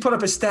only did she put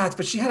up his stats,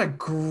 but she had a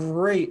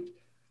great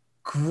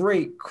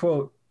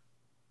quote.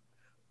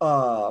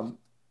 And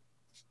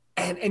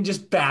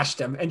just bashed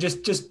him and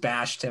just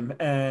bashed him.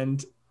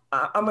 And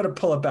I'm going to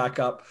pull it back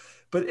up.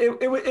 But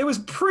it was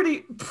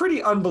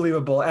pretty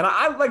unbelievable. And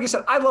I like I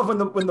said, I love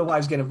when the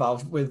wives get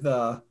involved with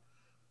some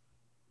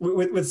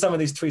of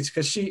these tweets,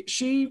 because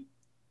she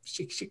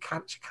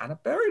kind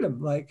of buried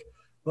him. Like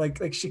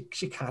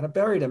she kind of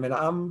buried him. And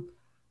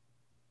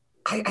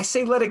I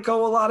say let it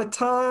go a lot of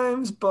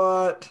times,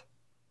 but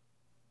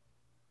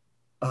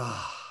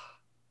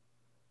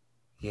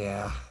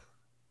yeah.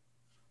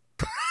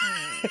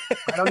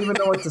 I don't even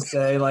know what to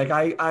say. Like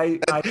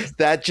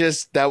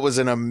that was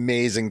an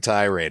amazing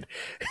tirade.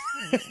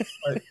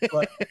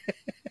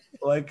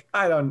 like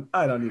I don't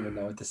even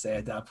know what to say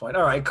at that point.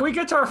 All right, can we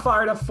get to our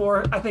fired up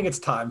 4? I think it's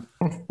time.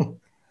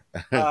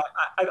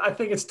 I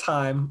think it's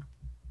time.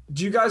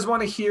 Do you guys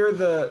want to hear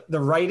the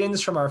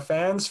write-ins from our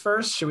fans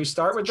first? Should we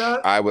start with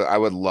that? I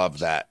would love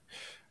that.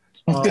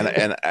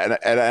 And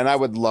I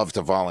would love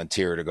to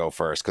volunteer to go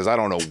first, because I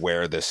don't know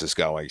where this is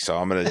going. So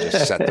I'm going to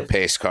just set the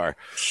pace car.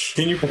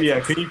 Can you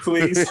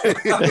please?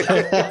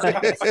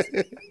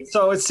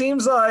 So it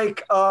seems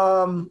like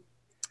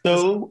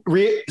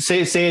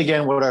say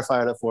again what our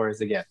fired up 4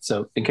 is again.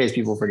 So in case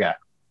people forgot.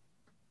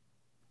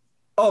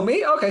 Oh,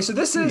 me? Okay, so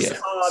this is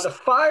the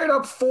fired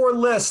up 4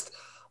 list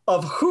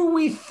of who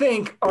we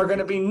think are going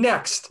to be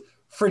next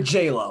for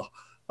J-Lo.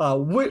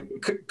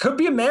 Could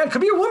be a man, could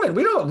be a woman.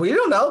 We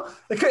don't know.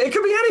 It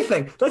could be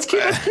anything. Let's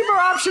keep our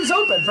options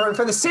open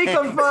for the sake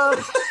of.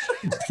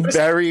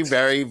 Very,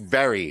 very,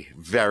 very,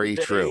 very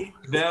true.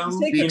 Them,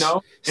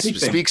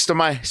 speaks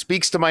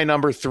to my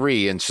number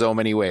 3 in so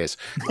many ways.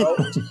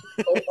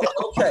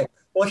 Okay.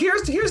 Well,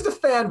 here's the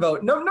fan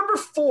vote. Number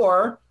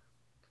 4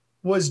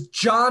 was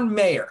John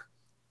Mayer.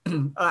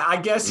 I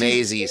guess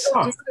Macy's.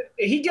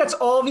 He gets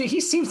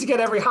he seems to get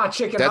every hot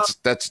chicken. That's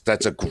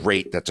a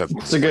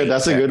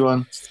good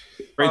one.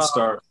 Great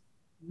start.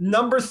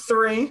 Number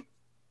 3,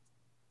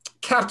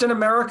 Captain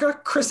America,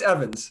 Chris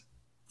Evans.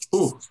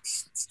 Ooh.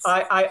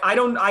 I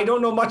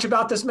don't know much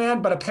about this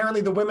man, but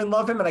apparently the women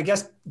love him, and I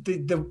guess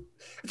it's a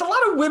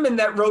lot of women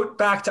that wrote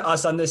back to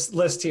us on this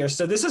list here.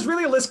 So this is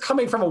really a list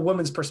coming from a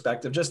woman's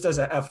perspective, just as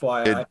a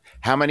FYI.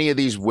 How many of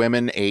these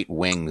women ate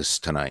wings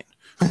tonight?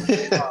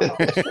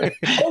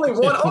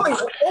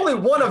 Only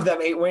one of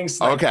them ate wings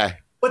tonight. Okay.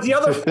 But the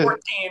other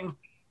 14,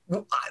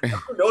 who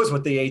knows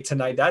what they ate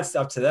tonight? That's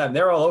up to them.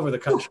 They're all over the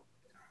country.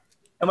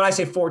 And when I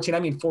say 14, I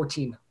mean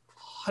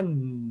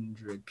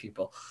 1,400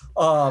 people.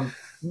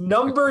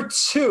 Number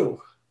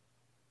 2,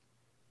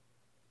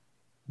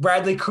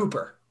 Bradley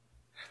Cooper.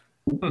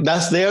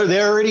 They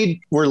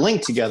already were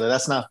linked together.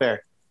 That's not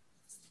fair.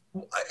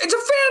 It's a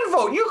fan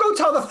vote. You go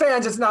tell the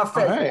fans it's not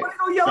fair. Right. You want to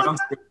go yell at them?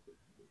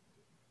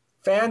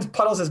 Fans,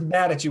 Puddles is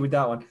mad at you with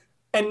that one.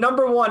 And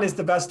number 1 is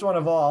the best one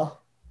of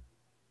all.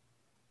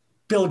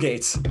 Bill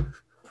Gates.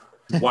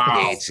 Wow.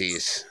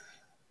 Gatesies.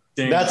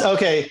 That's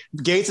okay.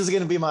 Gates is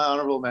going to be my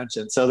honorable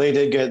mention. So they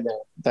did good there.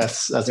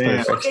 That's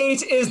perfect. Bill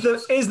Gates is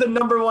the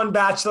number 1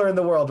 bachelor in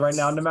the world right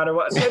now, no matter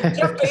what.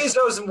 Jeff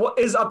Bezos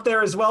is up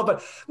there as well,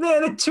 but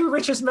man, the 2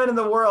 richest men in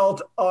the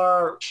world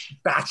are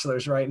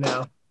bachelors right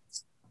now.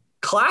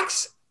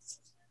 Clax?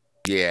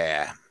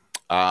 Yeah.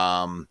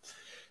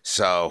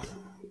 So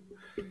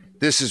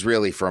this is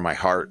really for my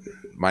heart,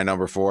 my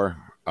number 4,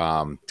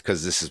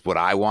 because this is what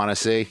I want to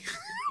see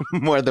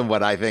more than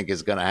what I think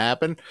is going to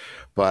happen.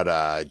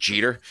 But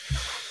Jeter,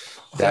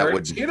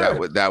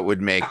 That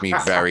would make me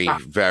very,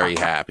 very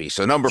happy.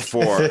 So number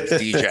 4,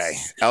 DJ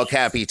El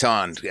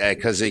Capitan,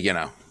 because Has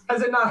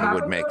it not happened?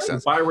 It would make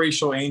sense.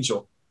 Biracial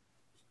angel.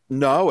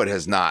 No, it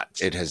has not.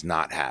 It has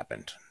not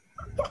happened.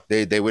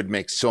 They would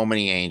make so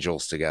many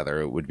angels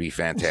together. It would be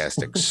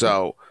fantastic.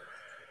 So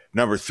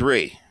number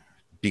 3,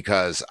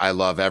 because I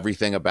love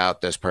everything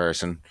about this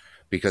person,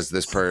 because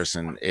this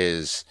person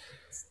is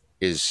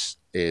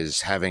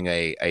having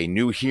a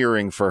new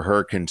hearing for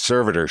her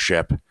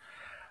conservatorship.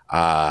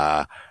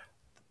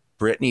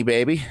 Brittany,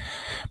 baby,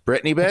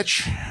 Brittany,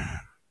 bitch.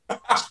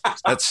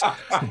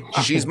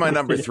 She's my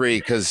number 3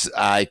 because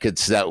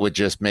that would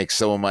just make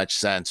so much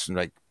sense.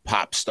 Like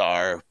pop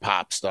star,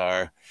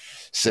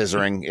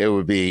 scissoring, it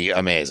would be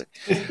amazing.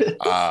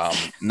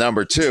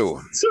 Number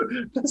 2,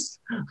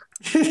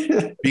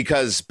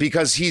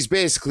 because he's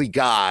basically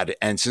God,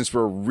 and since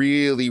we're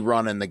really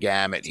running the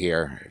gamut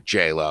here,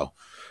 J-Lo,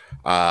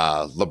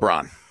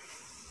 LeBron.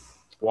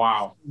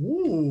 Wow.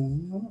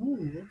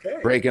 Ooh, okay.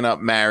 Breaking up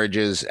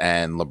marriages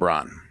and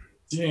LeBron.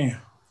 Damn.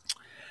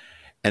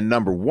 And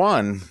number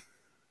 1,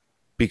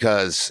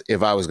 because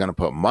if I was going to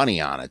put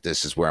money on it,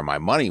 this is where my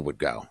money would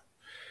go.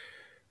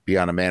 Be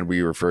on a man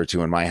we refer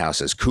to in my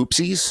house as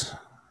Coopsies,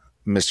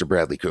 Mr.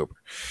 Bradley Cooper.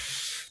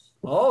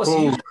 Oh,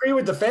 so you agree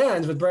with the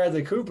fans with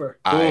Bradley Cooper?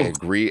 I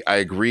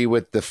agree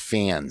with the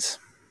fans.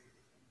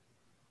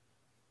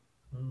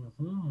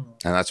 Mm-hmm.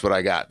 And that's what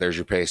I got. There's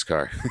your pace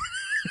car.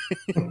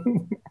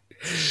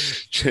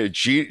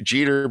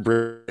 Jeter,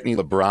 Brittany,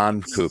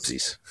 LeBron,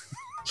 Coopsies.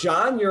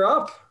 John, you're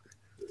up.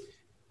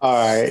 All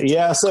right.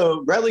 Yeah.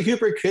 So Bradley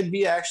Cooper could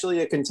be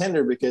actually a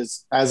contender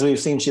because, as we've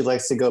seen, she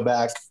likes to go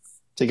back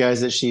to guys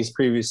that she's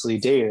previously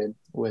dated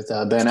with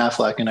Ben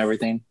Affleck and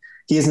everything.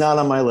 He's not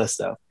on my list,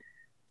 though.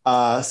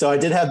 So I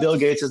did have Bill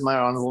Gates as my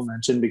honorable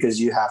mention because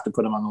you have to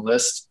put him on the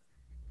list.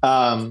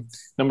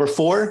 Number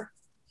 4,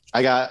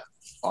 I got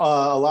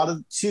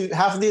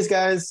half of these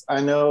guys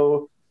I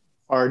know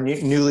are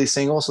newly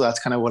single, so that's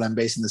kind of what I'm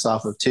basing this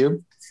off of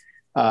too.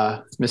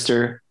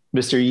 Mr.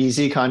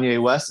 Yeezy, Kanye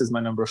West is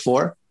my number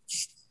 4.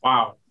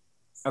 Wow,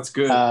 that's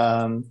good.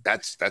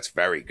 That's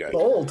very good.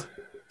 Bold.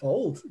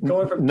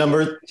 Going from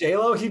number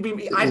J-Lo, he'd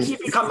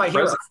become my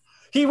hero.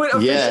 He would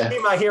officially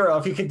be my hero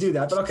if he could do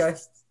that. But okay,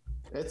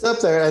 it's up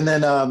there. And then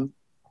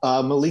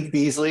Malik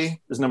Beasley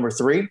is number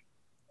 3.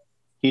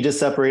 He just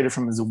separated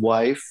from his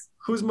wife.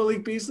 Who's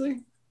Malik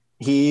Beasley?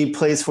 He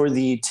plays for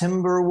the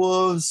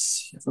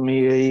Timberwolves.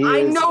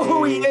 I know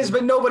who he is,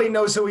 but nobody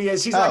knows who he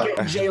is. He's not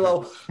getting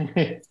J-Lo.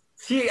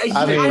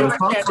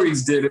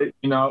 Humphreys did it,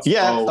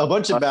 Yeah, a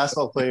bunch of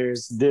basketball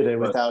players did it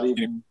without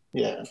even.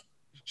 Yeah.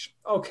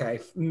 Okay,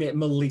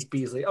 Malik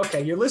Beasley.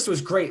 Okay, your list was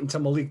great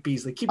until Malik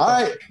Beasley. Keep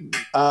All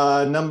going.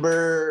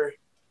 right.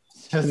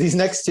 These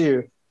next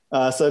 2.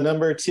 So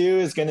number 2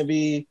 is going to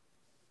be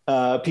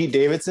Pete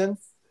Davidson.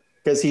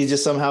 Because he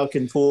just somehow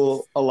can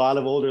pull a lot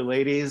of older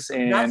ladies,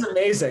 and that's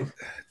amazing.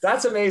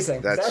 That's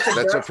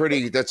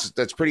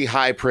pretty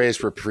high praise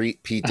for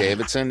Pete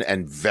Davidson,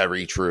 and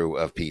very true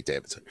of Pete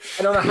Davidson.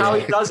 I don't know how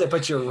he does it,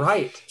 but you're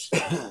right.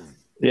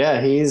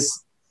 Yeah,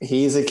 he's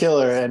a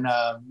killer. And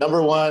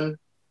number 1,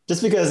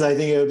 just because I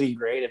think it would be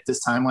great if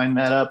this timeline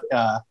met up.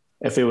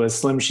 If it was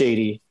Slim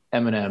Shady,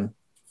 Eminem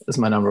is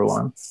my number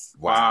 1.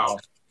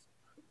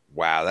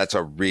 Wow, that's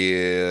a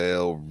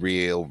real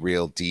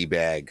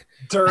D-bag.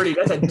 Dirty.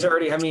 That's a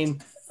dirty. I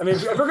mean,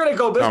 if we're gonna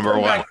go number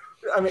 1. Back,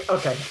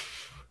 okay.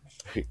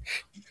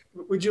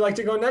 Would you like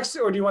to go next,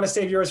 or do you want to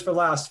save yours for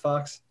last,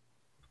 Fox?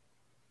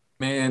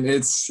 Man,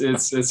 it's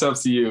up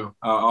to you.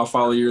 I'll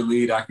follow your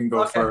lead. I can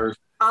go first.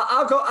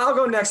 I'll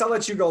go next. I'll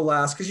let you go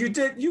last because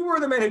you were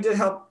the man who did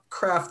help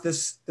craft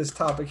this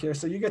topic here,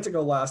 so you get to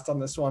go last on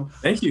this one.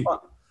 Thank you.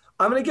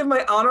 I'm gonna give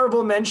my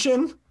honorable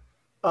mention.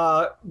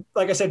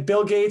 Like I said,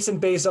 Bill Gates and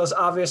Bezos,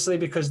 obviously,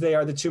 because they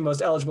are the 2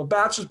 most eligible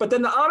bachelors. But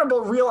then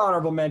the real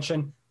honorable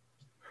mention,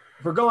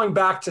 if we're going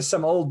back to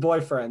some old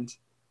boyfriend,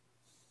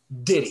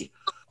 Diddy.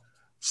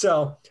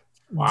 So,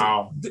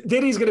 wow,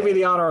 Diddy's going to be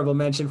the honorable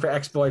mention for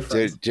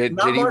ex-boyfriends.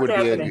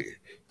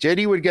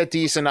 Diddy would get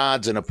decent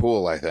odds in a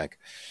pool, I think.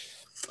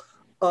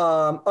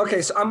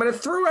 Okay, so I'm going to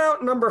throw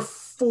out number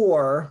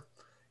 4.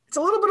 It's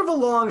a little bit of a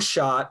long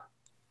shot,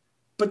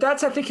 but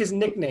that's, I think, his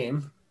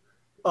nickname.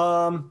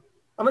 I'm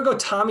going to go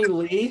Tommy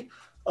Lee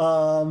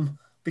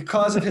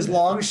because of his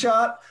long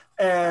shot.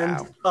 And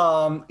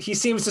he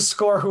seems to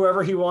score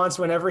whoever he wants,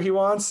 whenever he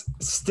wants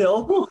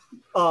still.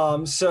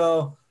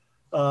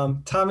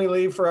 Tommy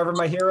Lee, forever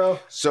my hero.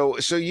 So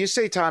you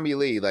say Tommy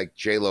Lee, like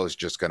J-Lo's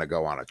just going to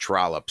go on a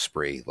trollop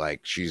spree. Like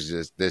she's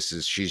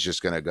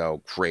just going to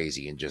go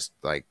crazy and just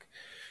like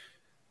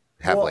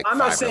have I'm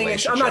not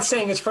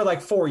saying it's for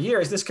like 4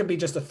 years. This could be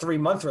just a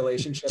 3-month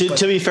relationship.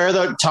 To be fair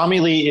though,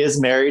 Tommy Lee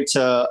is married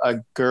to a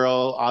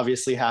girl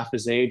obviously half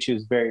his age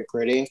who's very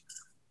pretty.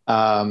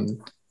 But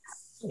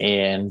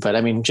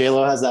I mean,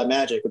 J-Lo has that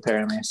magic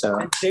apparently. So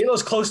and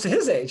J-Lo's close to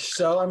his age.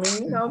 So I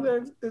mean,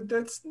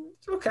 that's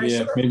okay.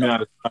 Yeah, maybe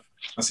not. I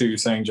see what you're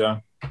saying,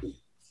 John.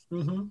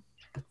 Mm-hmm.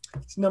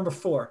 It's number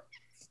 4.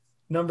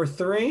 Number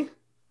 3,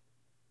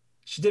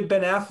 she did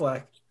Ben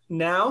Affleck.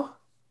 Now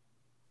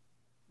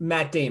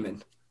Matt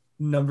Damon.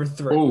 Number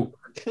 3. Oh,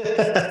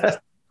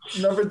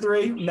 Number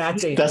 3, Matt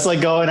Damon. That's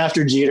like going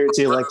after Jeter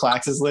to like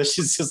Plax's list.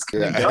 She's just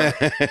gonna go. Yep,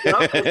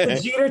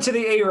 it's the Jeter to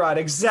the A-Rod.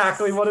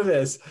 Exactly what it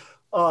is.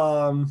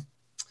 So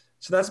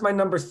that's my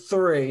number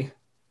 3.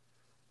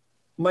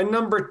 My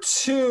number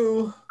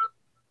 2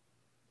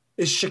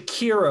 is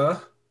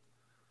Shakira.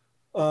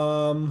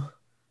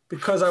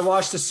 Because I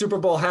watched the Super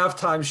Bowl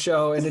halftime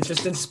show and it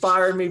just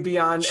inspired me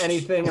beyond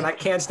anything. And I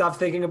can't stop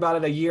thinking about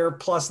it a year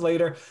plus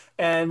later.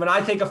 And when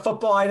I think of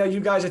football, I know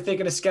you guys are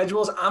thinking of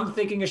schedules. I'm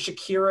thinking of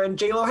Shakira and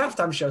J-Lo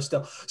halftime show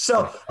still.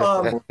 So,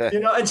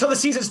 until the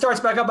season starts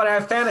back up and I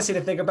have fantasy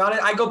to think about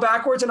it, I go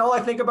backwards and all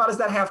I think about is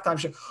that halftime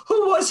show.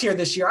 Who was here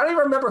this year? I don't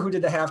even remember who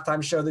did the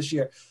halftime show this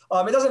year.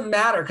 It doesn't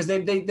matter because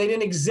they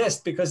didn't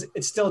exist because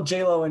it's still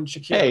J-Lo and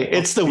Shakira. Hey,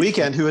 it's The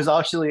Weeknd, who is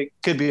actually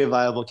could be a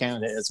viable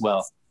candidate as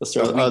well.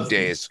 The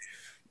weekdays.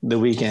 The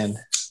Weeknd.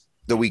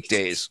 The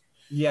weekdays.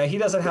 Yeah, he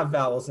doesn't have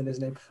vowels in his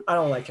name. I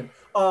don't like him.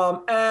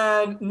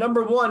 And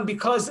number 1,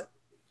 because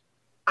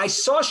I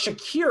saw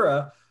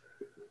Shakira,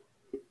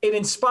 it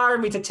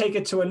inspired me to take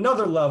it to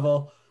another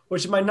level,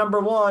 which my number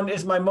 1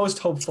 is my most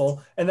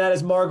hopeful, and that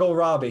is Margot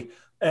Robbie.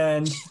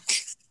 And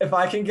if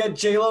I can get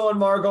J-Lo and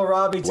Margot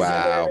Robbie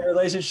together in a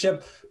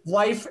relationship,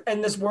 life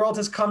and this world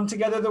has come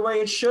together the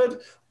way it should.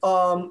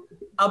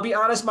 I'll be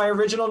honest, my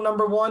original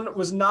number 1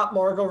 was not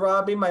Margot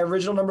Robbie. My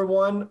original number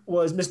 1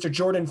 was Mr.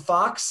 Jordan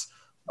Fox.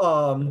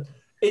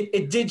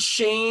 It did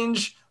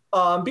change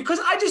because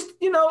I just,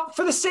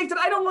 for the sake that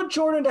I don't want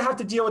Jordan to have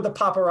to deal with the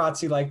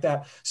paparazzi like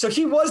that. So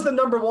he was the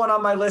number 1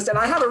 on my list, and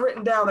I have it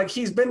written down like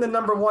he's been the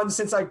number 1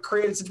 since we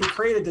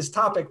created this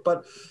topic.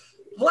 But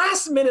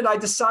last minute, I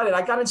decided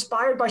I got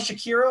inspired by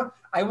Shakira.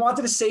 I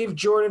wanted to save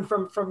Jordan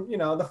from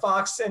the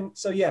Fox, and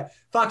so yeah,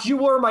 Fox, you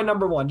were my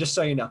number 1. Just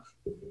so you know,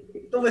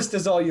 the list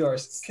is all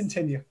yours.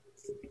 Continue.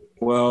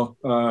 Well,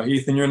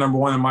 Ethan, you're number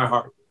 1 in my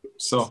heart.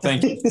 So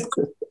thank you.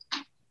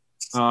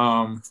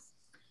 All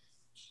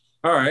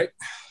right.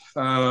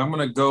 I'm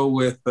going to go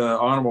with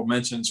honorable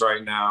mentions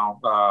right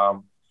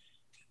now.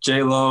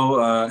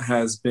 J-Lo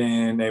has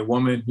been a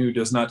woman who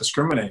does not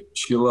discriminate.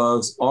 She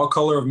loves all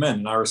color of men,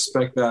 and I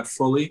respect that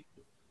fully.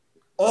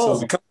 Oh,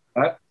 so because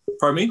of that,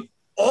 pardon me?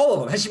 All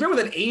of them. Has she been with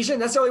an Asian?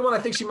 That's the only one I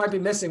think she might be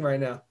missing right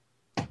now.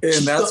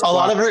 And that's a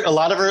lot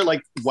of her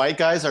like white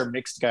guys are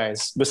mixed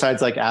guys.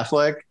 Besides like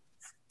Affleck,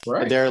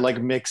 right? They're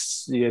like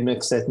mixed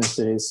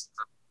ethnicities.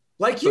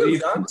 Like you,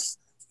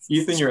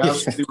 Ethan, you're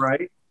absolutely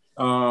right.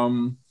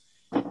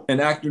 An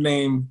actor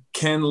named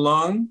Ken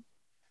Leung.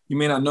 You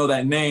may not know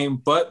that name,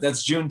 but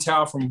that's Jun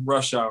Tao from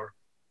Rush Hour.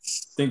 I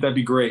think that'd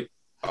be great.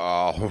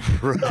 Oh,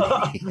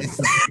 right.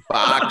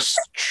 Box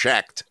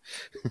checked.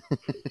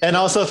 And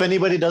also, if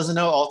anybody doesn't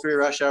know, all 3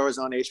 Rush Hours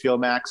on HBO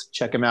Max.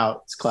 Check them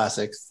out. It's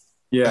classic.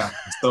 Yeah.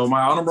 So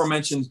my honorable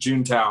mentions,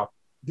 Jun Tao.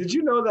 Did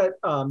you know that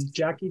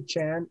Jackie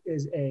Chan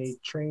is a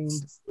trained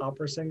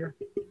opera singer?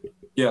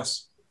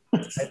 Yes.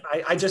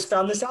 I just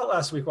found this out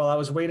last week while I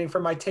was waiting for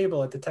my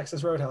table at the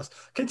Texas Roadhouse.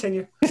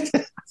 Continue.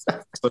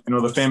 So,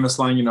 the famous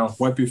line,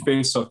 wipe your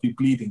face off, you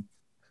bleeding.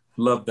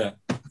 Love that.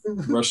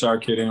 Rush Hour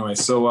kid anyway.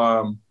 So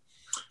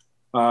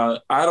I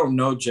don't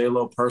know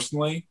J-Lo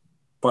personally,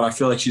 but I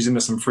feel like she's into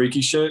some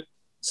freaky shit.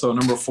 So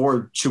number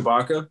 4,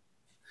 Chewbacca.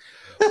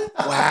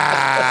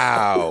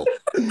 Wow.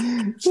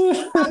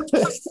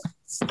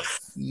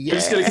 We're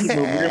just gonna keep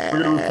moving. We're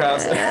gonna move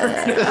past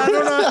that. I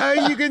don't know how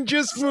you can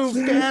just move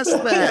past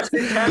that.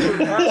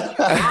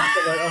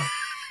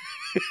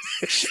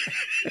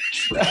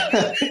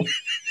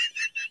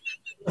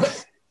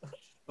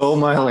 Oh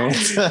my land.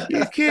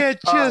 You can't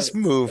just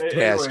move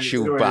past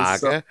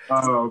Chewbacca.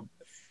 So,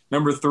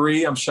 number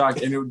 3, I'm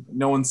shocked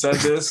no one said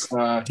this.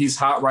 He's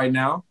hot right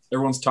now.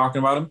 Everyone's talking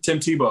about him. Tim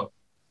Tebow.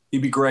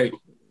 He'd be great.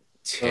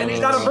 And he's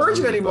not a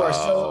virgin anymore.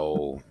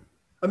 So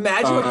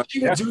imagine what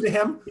she would do to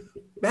him.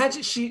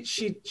 Imagine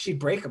she'd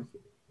break him.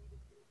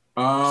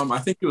 I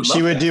think he would.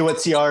 She would do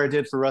what Ciara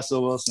did for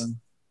Russell Wilson.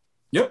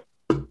 Yep.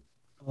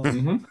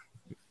 Mm-hmm.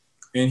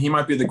 And he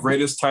might be the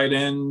greatest tight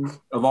end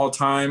of all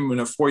time in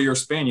a 4-year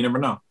span. You never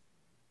know.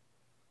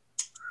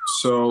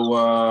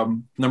 So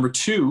number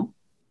 2,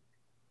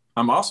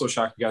 I'm also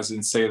shocked you guys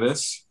didn't say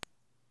this.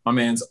 My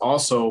man's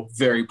also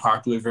very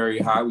popular, very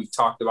high. We've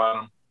talked about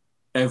him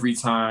every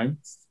time,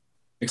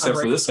 except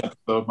for this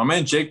episode. My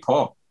man, Jake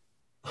Paul.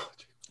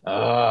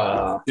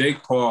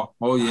 Jake Paul.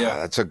 Oh, yeah.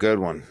 That's a good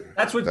one.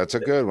 That's a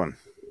good one.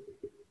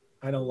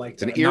 I don't like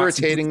that. It's an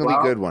irritatingly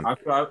good one.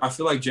 I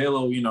feel like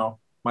J-Lo,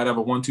 might have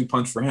a 1-2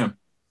 punch for him.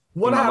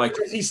 What happened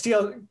if he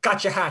still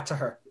got your hat to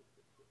her?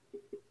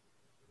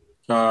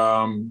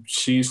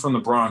 She's from the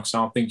Bronx. I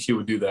don't think she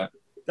would do that.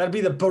 That'd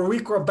be the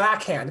Boricua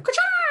backhand.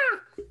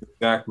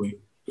 Exactly.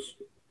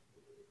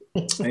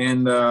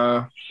 And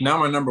now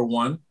my number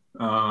 1.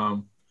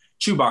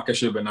 Chewbacca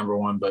should have been number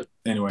 1, but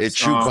anyway.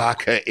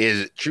 Chewbacca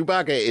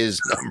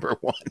is number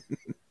 1.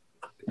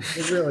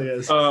 It really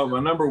is. My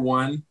number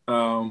 1.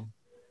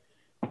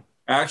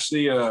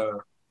 Actually,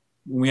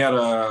 we had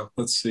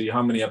let's see,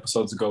 how many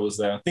episodes ago was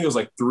that? I think it was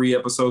like 3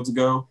 episodes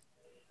ago.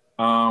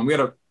 We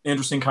had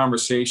interesting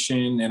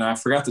conversation. And I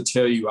forgot to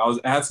tell you, I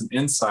had some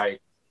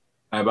insight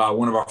about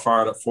one of our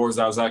Fired Up Fours.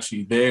 I was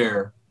actually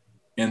there.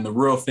 And the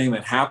real thing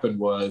that happened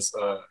was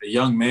a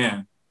young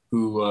man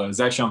who is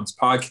actually on this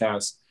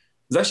podcast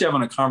was actually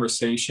having a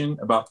conversation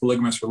about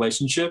polygamous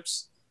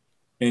relationships.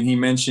 And he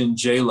mentioned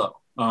J-Lo,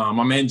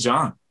 my man,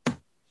 John.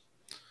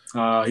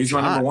 He's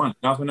my number one.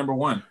 John's my number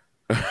one.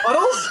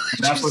 Puddles?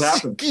 That's what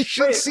happened. You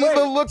should see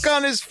the look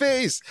on his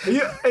face.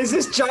 Is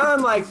this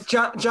John, like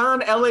John,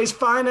 LA's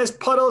finest,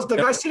 Puddles, the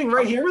guy sitting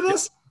right here with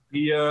us?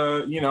 He,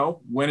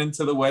 went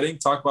into the wedding,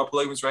 talked about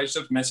polygamous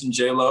relationships, mentioned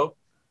J-Lo.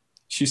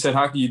 She said,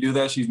 how can you do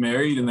that? She's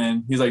married. And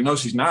then he's like, no,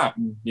 she's not.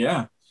 And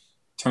yeah,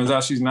 turns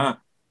out she's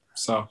not.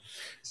 So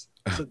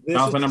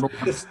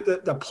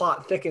the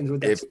plot thickens with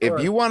that story.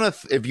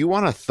 If you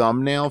want a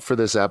thumbnail for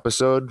this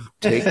episode,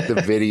 take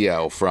the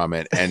video from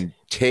it and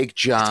take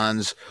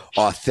John's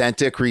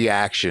authentic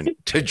reaction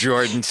to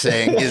Jordan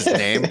saying his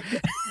name.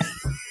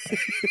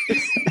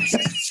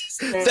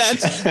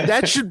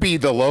 That should be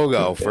the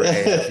logo for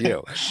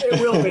AFU.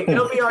 It will be.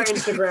 It'll be our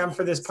Instagram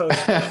for this post.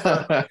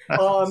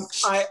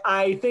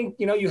 I think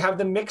you have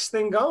the mixed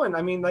thing going.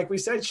 I mean, like we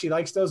said, she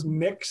likes those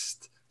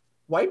mixed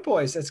white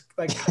boys. That's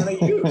like kind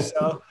of you.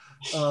 So,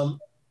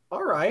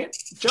 all right,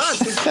 John,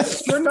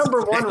 since you're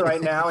number one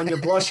right now, and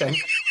you're blushing.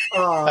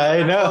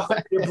 I know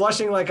you're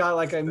blushing like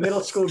a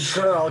middle school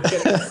girl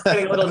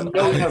getting a little note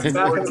back in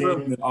the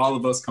room. All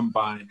of us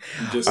combined.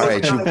 All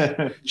right,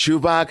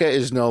 Chewbacca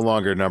is no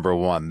longer number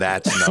one.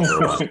 That's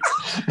number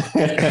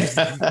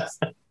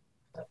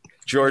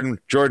one.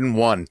 Jordan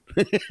won.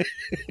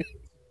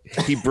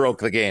 He broke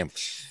the game.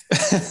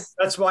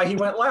 That's why he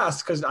went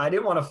last, because I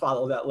didn't want to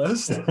follow that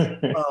list.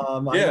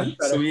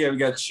 So we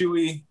got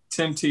Chewy,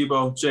 Tim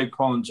Tebow, Jake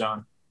Paul, and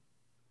John.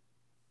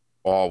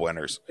 All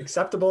winners.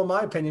 Acceptable in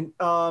my opinion.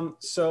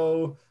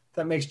 So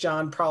that makes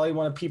John probably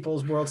one of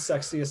people's world's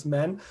sexiest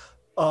men.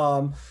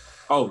 Oh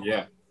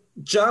yeah.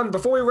 John,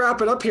 before we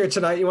wrap it up here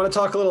tonight, you want to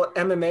talk a little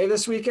MMA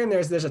this weekend?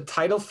 There's a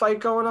title fight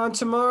going on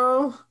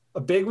tomorrow. A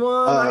big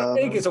one, I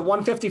think. It's a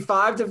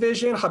 155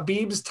 division.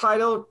 Khabib's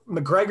title,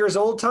 McGregor's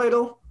old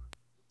title.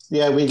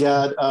 Yeah, we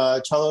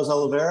got Charles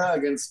Oliveira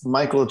against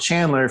Michael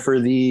Chandler for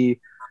the,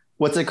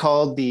 what's it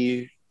called?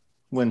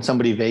 When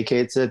somebody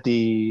vacates it,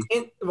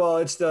 it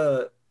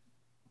wasn't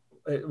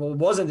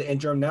the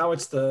interim. Now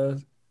it's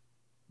the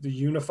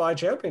unified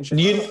championship.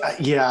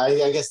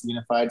 I guess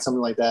unified,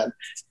 something like that.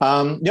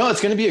 No,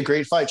 it's going to be a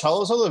great fight.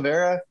 Charles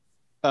Oliveira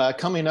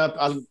coming up.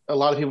 A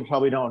lot of people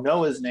probably don't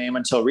know his name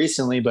until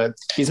recently, but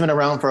he's been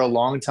around for a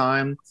long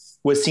time.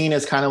 Was seen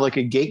as kind of like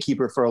a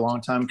gatekeeper for a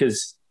long time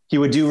because he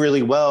would do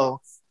really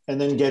well and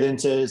then get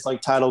into his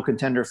like title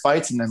contender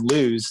fights and then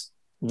lose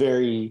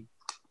very,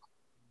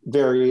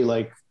 very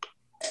like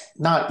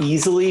not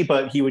easily,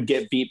 but he would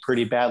get beat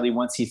pretty badly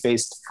once he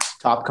faced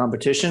top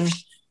competition.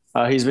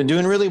 He's been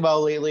doing really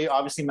well lately.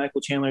 Obviously,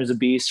 Michael Chandler is a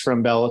beast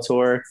from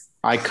Bellator.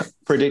 I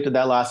predicted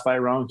that last fight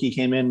wrong. He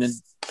came in and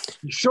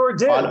sure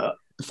did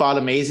fought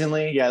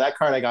amazingly. Yeah, that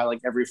card I got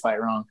like every fight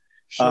wrong.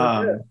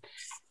 Sure did.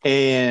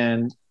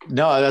 And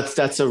no,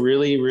 that's a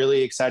really,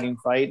 really exciting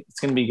fight. It's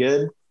going to be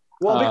good.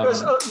 Well,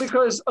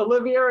 because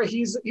Oliveira,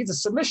 he's a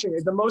submission,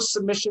 the most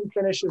submission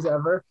finishes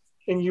ever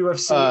in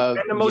UFC,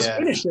 and the most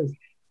finishes,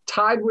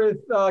 tied with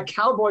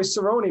Cowboy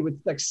Cerrone with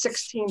like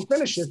 16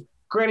 finishes.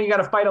 Granted, you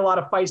got to fight a lot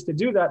of fights to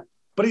do that,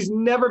 but he's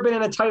never been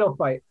in a title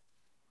fight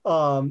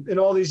in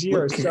all these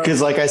years. Because,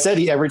 like I said,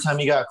 every time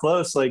he got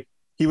close, like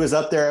he was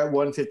up there at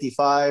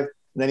 155.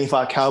 Then he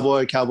fought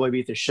Cowboy. Cowboy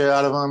beat the shit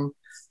out of him,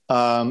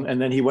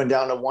 and then he went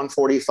down to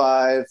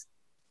 145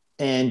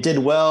 and did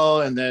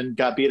well, and then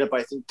got beat up.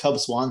 I think Cub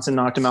Swanson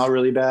knocked him out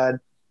really bad,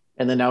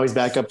 and then now he's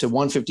back up to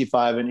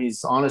 155, and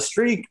he's on a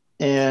streak.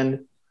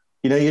 And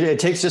it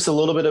takes just a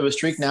little bit of a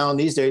streak now. And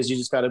these days, you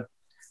just got to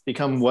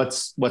become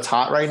what's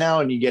hot right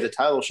now, and you get a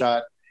title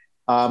shot.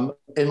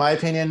 In my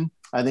opinion,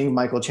 I think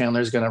Michael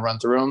Chandler is going to run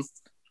through him,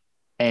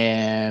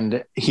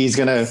 and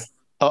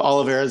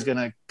Oliveira is going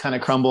to kind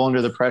of crumble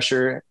under the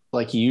pressure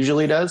like he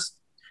usually does.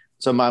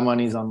 So my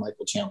money's on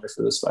Michael Chandler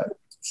for this fight.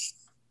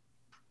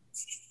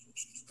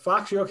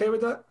 Fox, you okay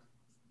with that?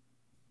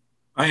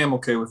 I am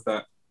okay with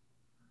that.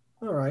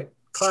 All right.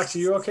 Clax, are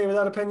you okay with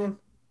that opinion?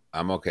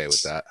 I'm okay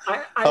with that.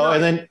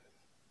 And then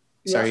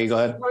sorry, go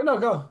ahead. No,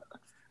 go.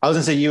 I was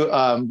gonna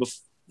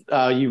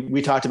say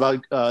we talked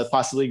about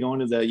possibly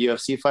going to the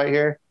UFC fight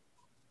here.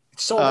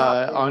 Sold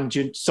out on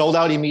June. Sold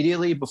out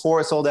immediately.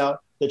 Before it sold out,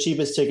 the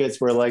cheapest tickets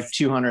were like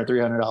 $200,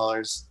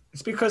 $300.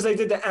 It's because they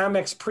did the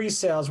Amex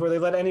pre-sales where they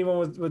let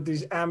anyone with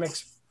these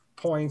Amex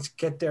points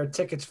get their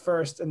tickets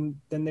first, and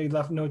then they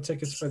left no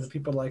tickets for the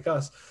people like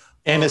us.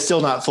 And it's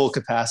still not full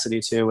capacity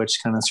too, which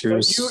kind of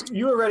screws.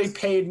 You already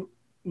paid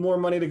more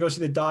money to go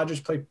see the Dodgers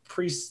play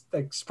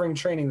spring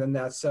training than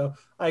that. So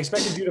I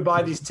expected you to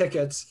buy these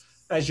tickets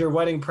as your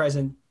wedding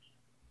present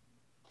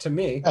to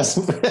me, and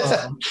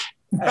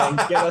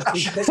get us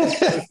these tickets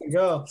so we can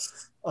go.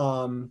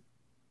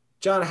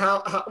 John,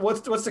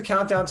 what's the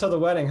countdown till the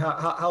wedding?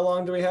 How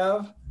long do we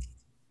have?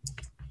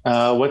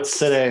 What's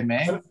today?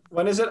 May?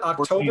 When is it?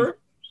 October?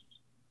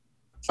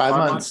 5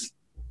 months.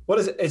 What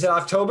is it? Is it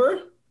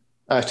October?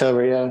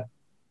 October, yeah.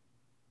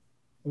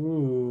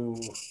 Ooh,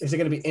 is it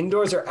going to be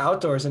indoors or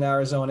outdoors in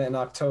Arizona in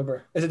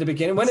October? Is it the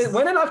beginning? When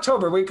in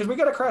October? Because we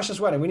got to crash this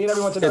wedding. We need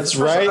everyone to know. It's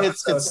right.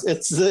 It's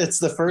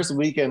the first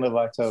weekend of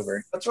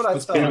October. That's what I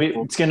thought.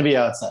 It's gonna be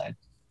outside.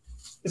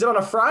 Is it on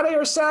a Friday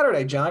or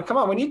Saturday, John? Come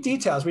on, we need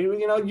details.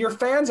 Your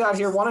fans out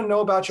here want to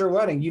know about your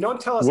wedding. You don't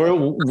tell us.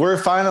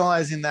 We're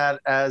finalizing that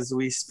as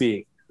we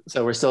speak,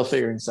 so we're still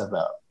figuring stuff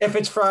out. If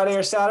it's Friday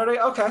or Saturday,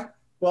 okay.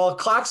 Well,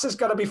 Clax is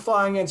going to be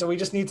flying in, so we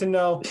just need to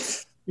know,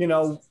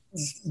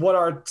 what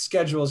our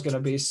schedule is going to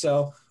be.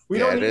 So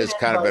it is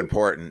kind of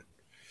important.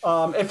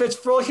 If it's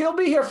full, he'll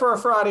be here for a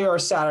Friday or a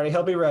Saturday.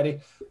 He'll be ready.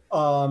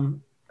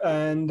 John,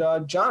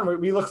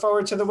 we look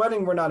forward to the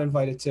wedding we're not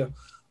invited to.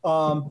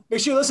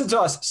 Make sure you listen to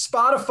us.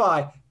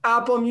 Spotify,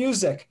 Apple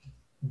Music,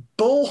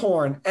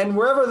 Bullhorn, and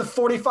wherever the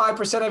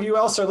 45% of you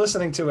else are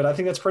listening to it. I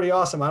think that's pretty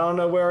awesome. I don't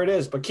know where it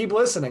is, but keep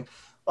listening.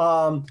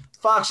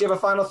 Fox, you have a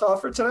final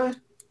thought for today?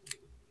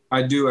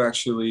 I do,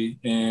 actually.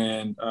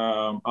 And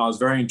I was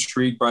very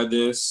intrigued by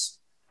this.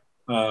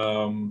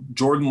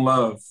 Jordan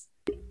Love,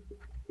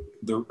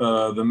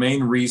 the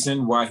main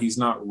reason why he's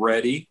not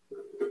ready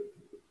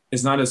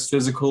is not his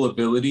physical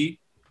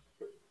ability.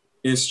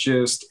 It's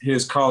just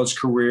his college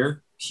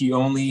career. He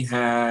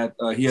had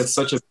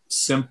such a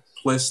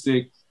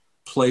simplistic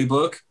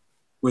playbook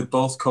with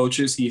both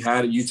coaches he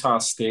had at Utah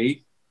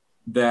State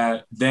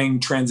that then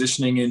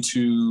transitioning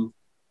into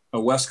a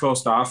West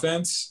Coast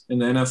offense in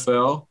the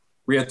NFL,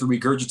 we had to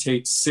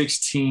regurgitate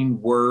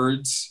 16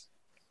 words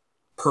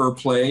per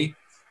play.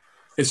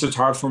 It's just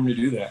hard for him to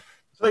do that.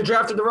 So they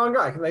drafted the wrong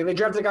guy. They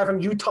drafted a guy from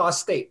Utah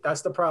State.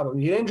 That's the problem.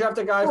 You didn't draft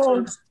a guy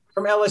from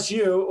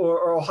LSU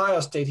or Ohio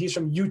State. He's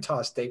from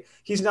Utah State.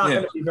 He's not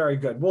going to be very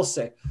good. We'll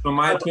see. In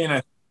my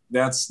opinion,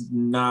 that's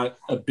not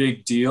a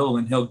big deal,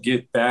 and he'll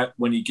get that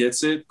when he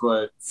gets it.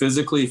 But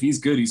physically, if he's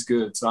good, he's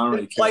good. So I don't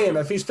really care. Play him.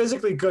 If he's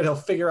physically good, he'll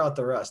figure out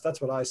the rest.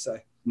 That's what I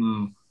say.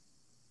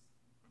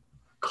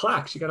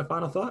 Clax, you got a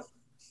final thought?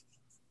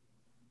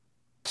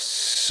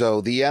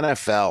 So the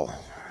NFL,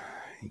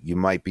 you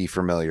might be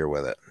familiar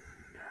with it.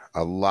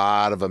 A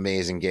lot of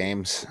amazing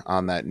games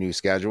on that new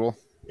schedule.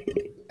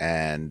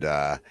 And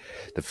the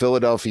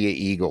Philadelphia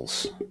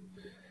Eagles,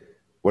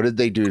 what did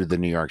they do to the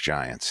New York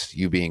Giants?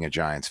 You being a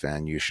Giants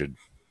fan, you should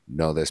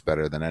know this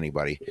better than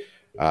anybody.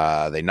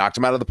 They knocked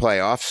them out of the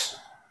playoffs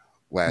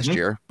last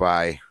year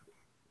by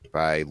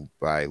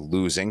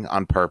losing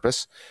on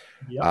purpose.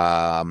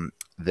 Yep.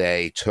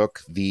 They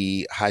took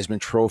the Heisman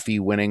Trophy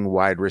winning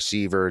wide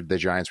receiver the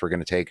Giants were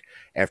going to take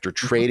after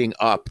trading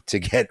up to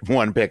get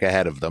one pick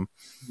ahead of them.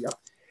 Yep.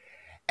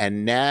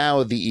 And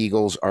now the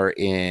Eagles are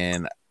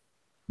in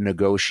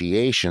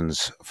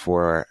negotiations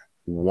for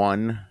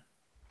one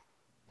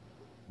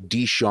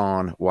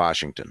Deshaun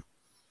Washington.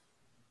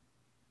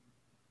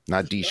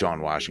 Not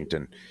Deshaun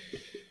Washington.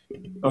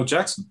 Oh,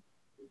 Jackson.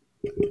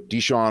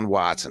 Deshaun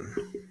Watson.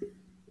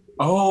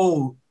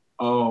 Oh.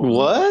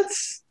 What?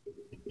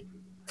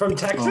 From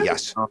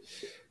Texas?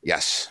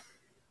 Yes.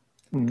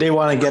 They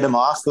want to get him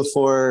off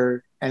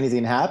before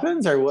anything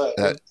happens, or what?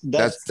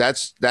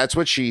 That's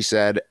what she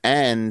said.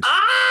 And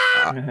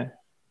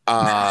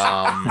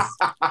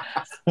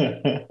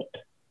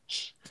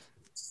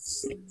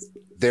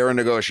they're in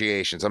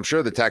negotiations. I'm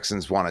sure the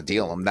Texans want to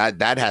deal him.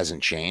 That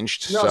hasn't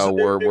changed. No, so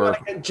we're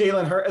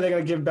Jalen Hurts. Are they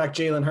going to give back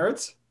Jalen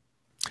Hurts?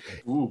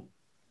 Ooh.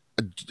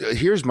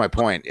 Here's my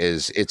point: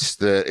 it's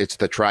the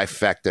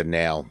trifecta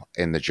nail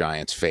in the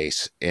Giants'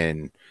 face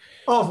in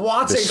if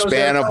Watson the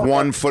span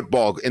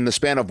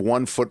of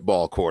one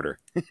football quarter.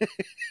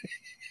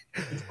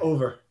 It's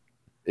over.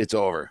 It's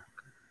over.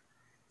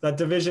 That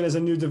division is a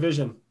new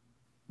division.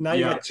 Now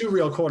you got two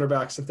real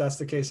quarterbacks, if that's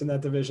the case in that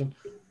division.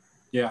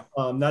 Yeah.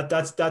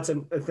 That's a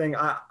thing.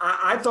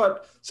 I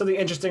thought something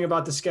interesting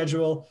about the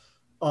schedule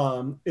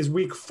is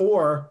week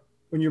 4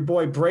 when your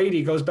boy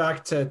Brady goes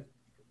back to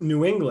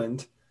New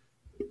England.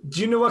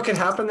 Do you know what could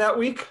happen that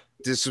week?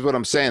 This is what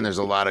I'm saying. There's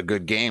a lot of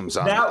good games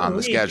on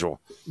the schedule.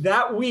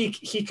 That week,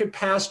 he could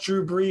pass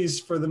Drew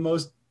Brees for the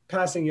most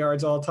passing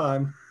yards all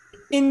time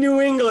in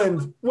New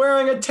England,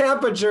 wearing a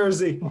Tampa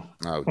jersey.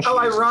 Oh, how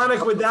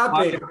ironic would that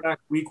be?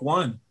 Week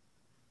 1,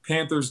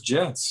 Panthers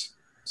Jets.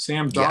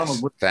 Sam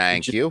Darnold. Yes,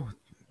 thank you.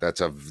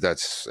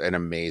 That's an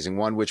amazing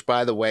one. Which,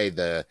 by the way,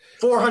 the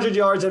 400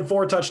 yards and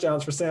 4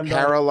 touchdowns for Sam Darnold.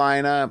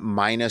 Carolina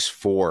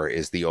 -4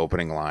 is the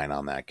opening line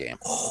on that game.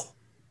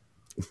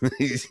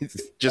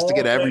 Just to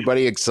get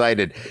everybody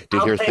excited to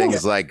hear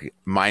things like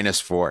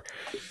 -4.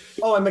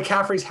 Oh, and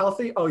McCaffrey's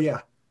healthy? Oh, yeah.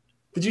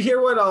 Did you hear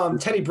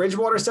what Teddy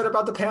Bridgewater said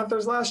about the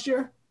Panthers last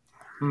year?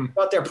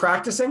 About their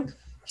practicing?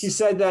 He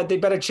said that they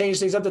better change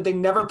things up, that they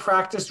never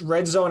practiced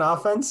red zone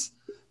offense.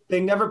 They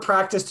never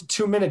practiced a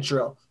 2-minute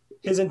drill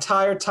his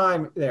entire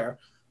time there.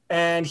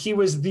 And he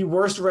was the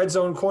worst red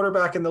zone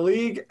quarterback in the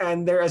league.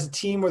 And there as a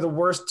team were the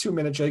worst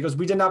 2-minute drill. He goes,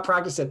 we did not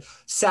practice it.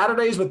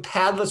 Saturdays with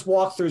padless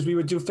walkthroughs, we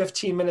would do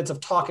 15 minutes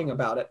of talking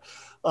about it.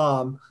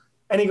 And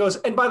he goes,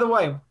 and by the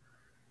way,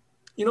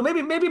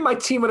 maybe my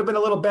team would have been a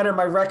little better.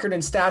 My record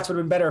and stats would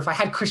have been better if I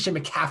had Christian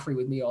McCaffrey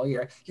with me all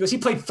year. He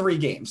played 3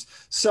 games.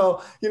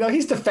 So,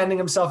 he's defending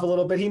himself a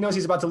little bit. He knows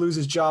he's about to lose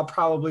his job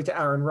probably to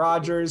Aaron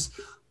Rodgers.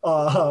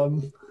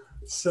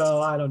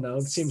 So I don't know.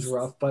 It seems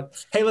rough,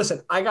 but hey,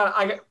 listen, I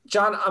got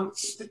John.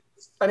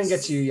 I didn't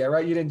get to you yet,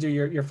 right? You didn't do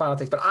your final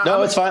things, but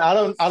it's fine. I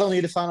don't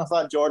need a final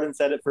thought. Jordan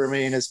said it for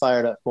me and is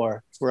fired up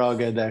for. We're all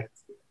good there.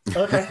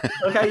 Okay.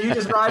 You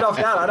just ride off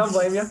that. I don't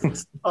blame you.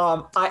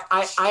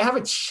 I have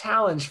a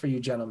challenge for you,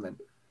 gentlemen.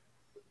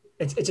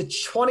 It's a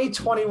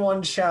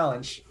 2021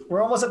 challenge.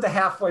 We're almost at the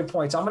halfway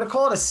point, so I'm going to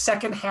call it a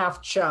second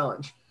half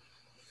challenge.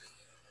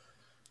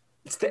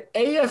 It's the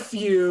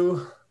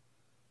AFU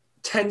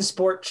 10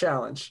 sport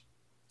challenge.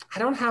 I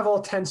don't have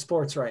all 10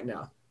 sports right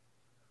now,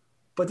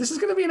 but this is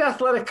going to be an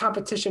athletic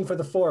competition for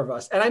the 4 of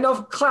us. And I know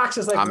Clax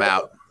is like, I'm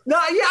out. No,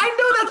 yeah, I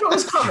know that's what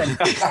was coming.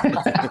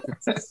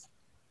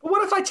 But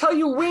what if I tell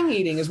you wing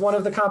eating is one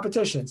of the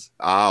competitions?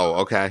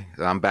 Oh, okay.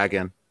 I'm back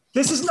in.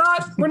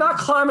 We're not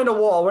climbing a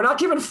wall. We're not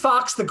giving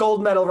Fox the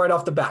gold medal right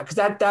off the bat because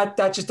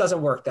that just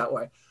doesn't work that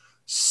way.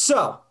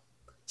 So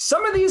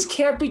some of these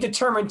can't be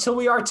determined until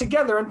we are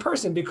together in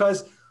person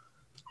because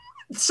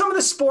some of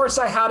the sports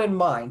I had in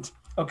mind,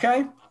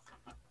 okay?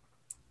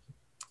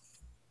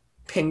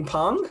 Ping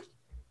pong.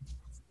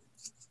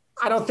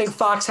 I don't think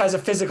Fox has a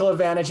physical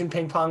advantage in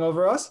ping pong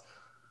over us.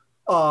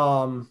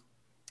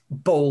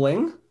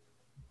 Bowling.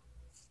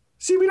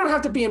 See, we don't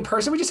have to be in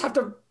person. We just have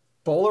to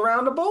bowl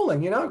around a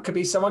bowling, It could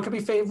be someone could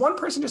be one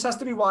person just has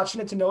to be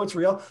watching it to know it's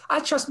real. I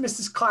trust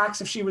Mrs.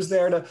 Clax if she was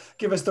there to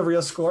give us the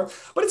real score.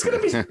 But it's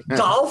going to be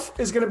golf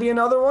is going to be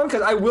another one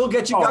because I will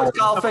get you guys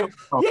golfing.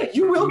 Yeah,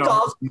 you will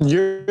golf.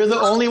 You're the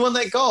only one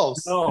that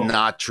golfs. No.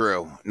 Not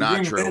true.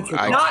 Not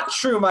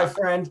true, my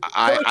friend.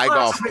 I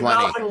golf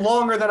plenty.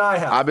 Longer than I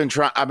have. I've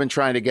been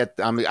trying to get.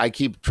 I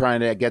keep trying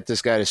to get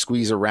this guy to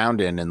squeeze a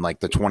round in like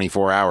the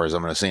 24 hours.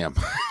 I'm going to see him.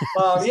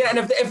 Yeah, and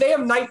if they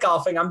have night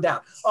golfing, I'm down.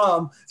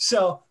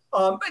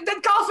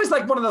 That golf is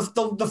like one of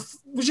the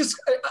was just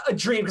a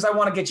dream because I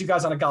want to get you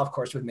guys on a golf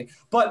course with me.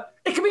 But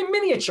it can be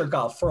miniature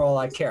golf for all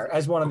I care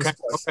as one of the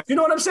sports. Okay. You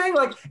know what I'm saying?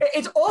 Like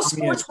it's all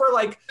sports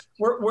where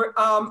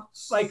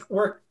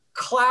where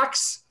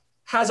Clax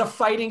has a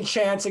fighting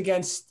chance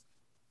against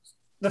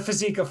the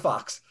physique of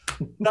Fox.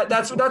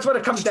 That's what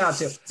it comes down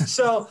to.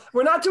 So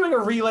we're not doing a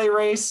relay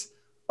race.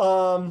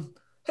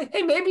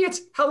 Hey, maybe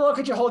it's how long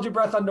could you hold your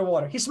breath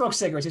underwater? He smokes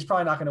cigarettes. He's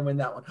probably not going to win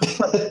that one.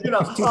 But,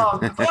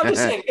 I'm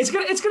just saying it's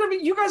gonna be.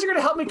 You guys are going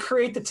to help me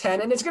create the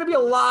 10, and it's going to be a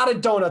lot of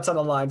donuts on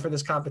the line for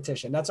this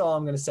competition. That's all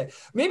I'm going to say.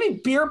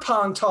 Maybe beer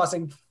pong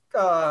tossing,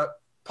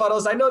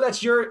 Puddles. I know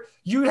that's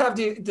you'd have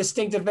the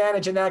distinct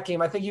advantage in that game.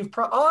 I think I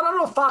don't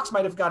know if Fox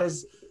might have got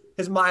his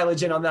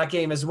mileage in on that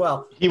game as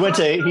well. He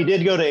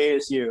did go to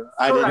ASU.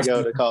 I didn't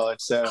go to college.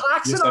 So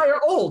Clax and I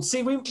are old.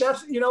 See, but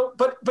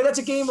that's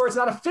a game where it's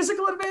not a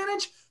physical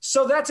advantage.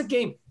 So that's a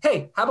game.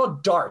 Hey, how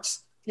about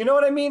darts? You know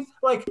what I mean?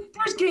 Like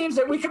there's games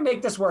that we can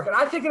make this work. And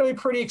I think it'll be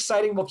pretty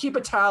exciting. We'll keep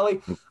a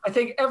tally. I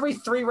think every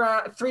 3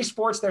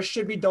 sports, there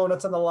should be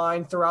donuts on the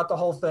line throughout the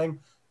whole thing.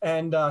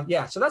 And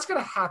so that's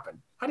going to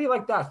happen. How do you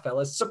like that,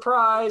 fellas?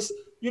 Surprise.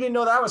 You didn't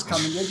know that was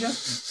coming, did you?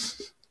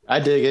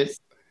 I dig it.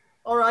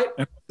 All right.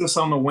 And put this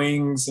on the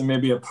wings and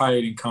maybe a pie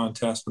eating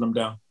contest, but I'm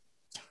down.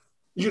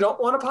 You don't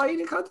want a pie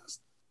eating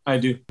contest? I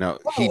do. No,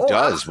 he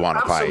does want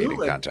a pie eating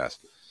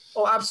contest.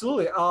 Oh,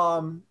 absolutely.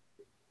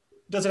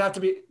 Does it have to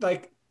be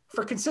like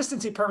for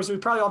consistency purposes? We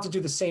probably ought to do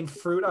the same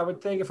fruit, I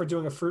would think, if we're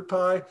doing a fruit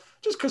pie,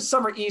 just because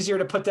some are easier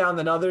to put down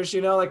than others.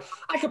 Like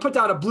I could put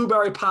down a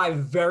blueberry pie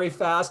very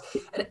fast.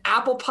 An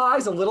apple pie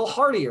is a little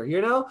hardier,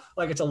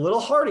 like it's a little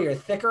hardier,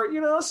 thicker,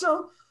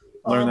 so.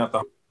 Learn that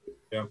though.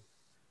 Yeah.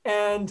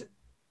 And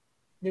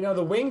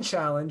the wing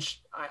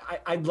challenge,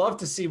 I'd love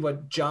to see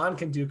what John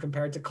can do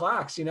compared to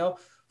Clax.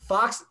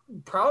 Fox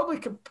probably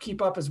could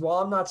keep up as well.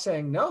 I'm not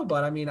saying no,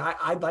 but I mean,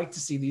 I'd like to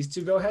see these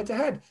two go head to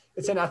head.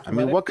 It's an athletic.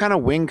 I mean, what kind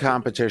of wing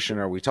competition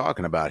are we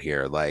talking about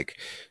here? Like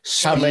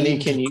speed, how many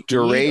can you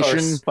duration,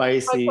 eat or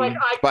spicy?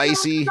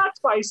 Spicy? Not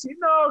spicy.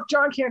 No,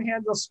 John can't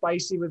handle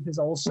spicy with his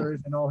ulcers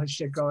and all his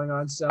shit going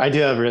on. So I do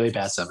have really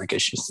bad stomach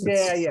issues.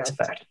 Yeah. It's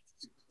fact.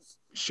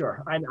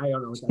 Sure. I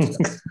don't know what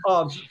that's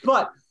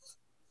but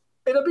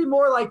it'll be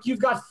more like you've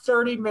got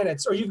 30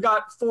 minutes or you've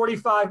got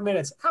 45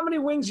 minutes. How many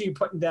wings are you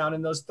putting down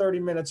in those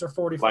 30 minutes or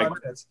 45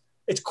 minutes?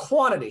 It's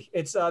quantity.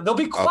 It's there'll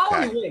be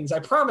quality wings. I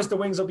promise the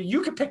wings will be.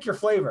 You can pick your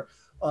flavor.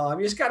 You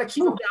just got to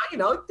keep them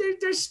down.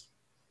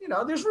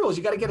 There's rules.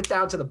 You got to get it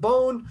down to the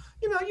bone.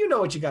 You know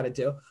what you got to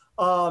do.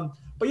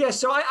 But yeah,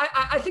 so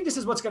I think this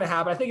is what's going to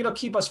happen. I think it'll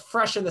keep us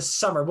fresh in the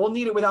summer. We'll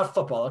need it without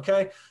football.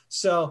 Okay,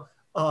 so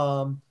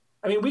I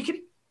mean, we could.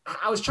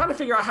 I was trying to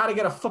figure out how to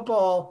get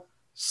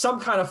some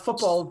kind of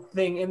football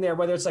thing in there,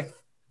 whether it's like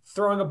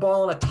throwing a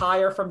ball in a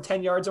tire from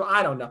 10 yards away.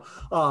 I don't know.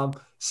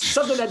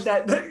 Something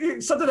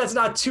something that's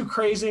not too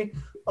crazy.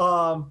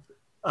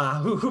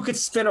 Who could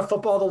spin a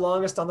football the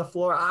longest on the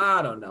floor?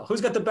 I don't know.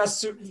 Who's got the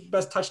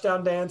best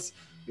touchdown dance?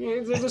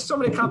 There's just so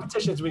many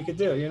competitions we could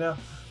do,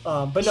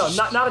 But no,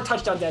 not a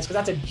touchdown dance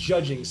because that's a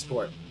judging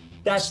sport.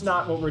 That's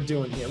not what we're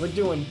doing here. We're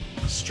doing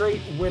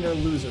straight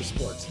winner-loser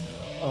sports.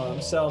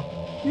 So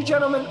you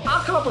gentlemen,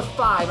 I'll come up with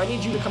 5. I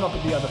need you to come up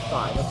with the other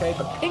 5, okay?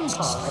 But ping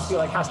pong, I feel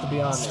like, has to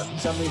be on there for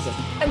some reason.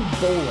 And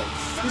bowling.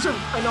 These are,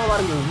 I know, a lot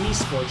of your Wii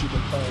sports you've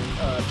been playing,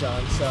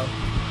 John, so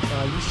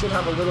you should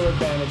have a little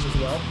advantage as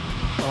well.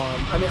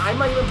 I mean, I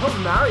might even put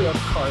Mario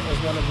Kart as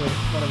one of the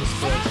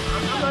sports.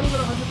 I'm not even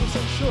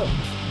 100% sure.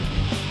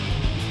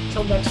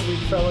 Until next week,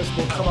 fellas,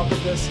 we'll come up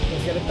with this.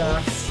 We'll get it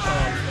back.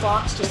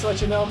 Fox, just to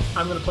let you know,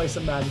 I'm going to play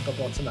some Madden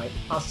football tonight.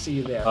 I'll see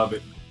you there. Love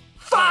it.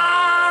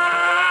 Five!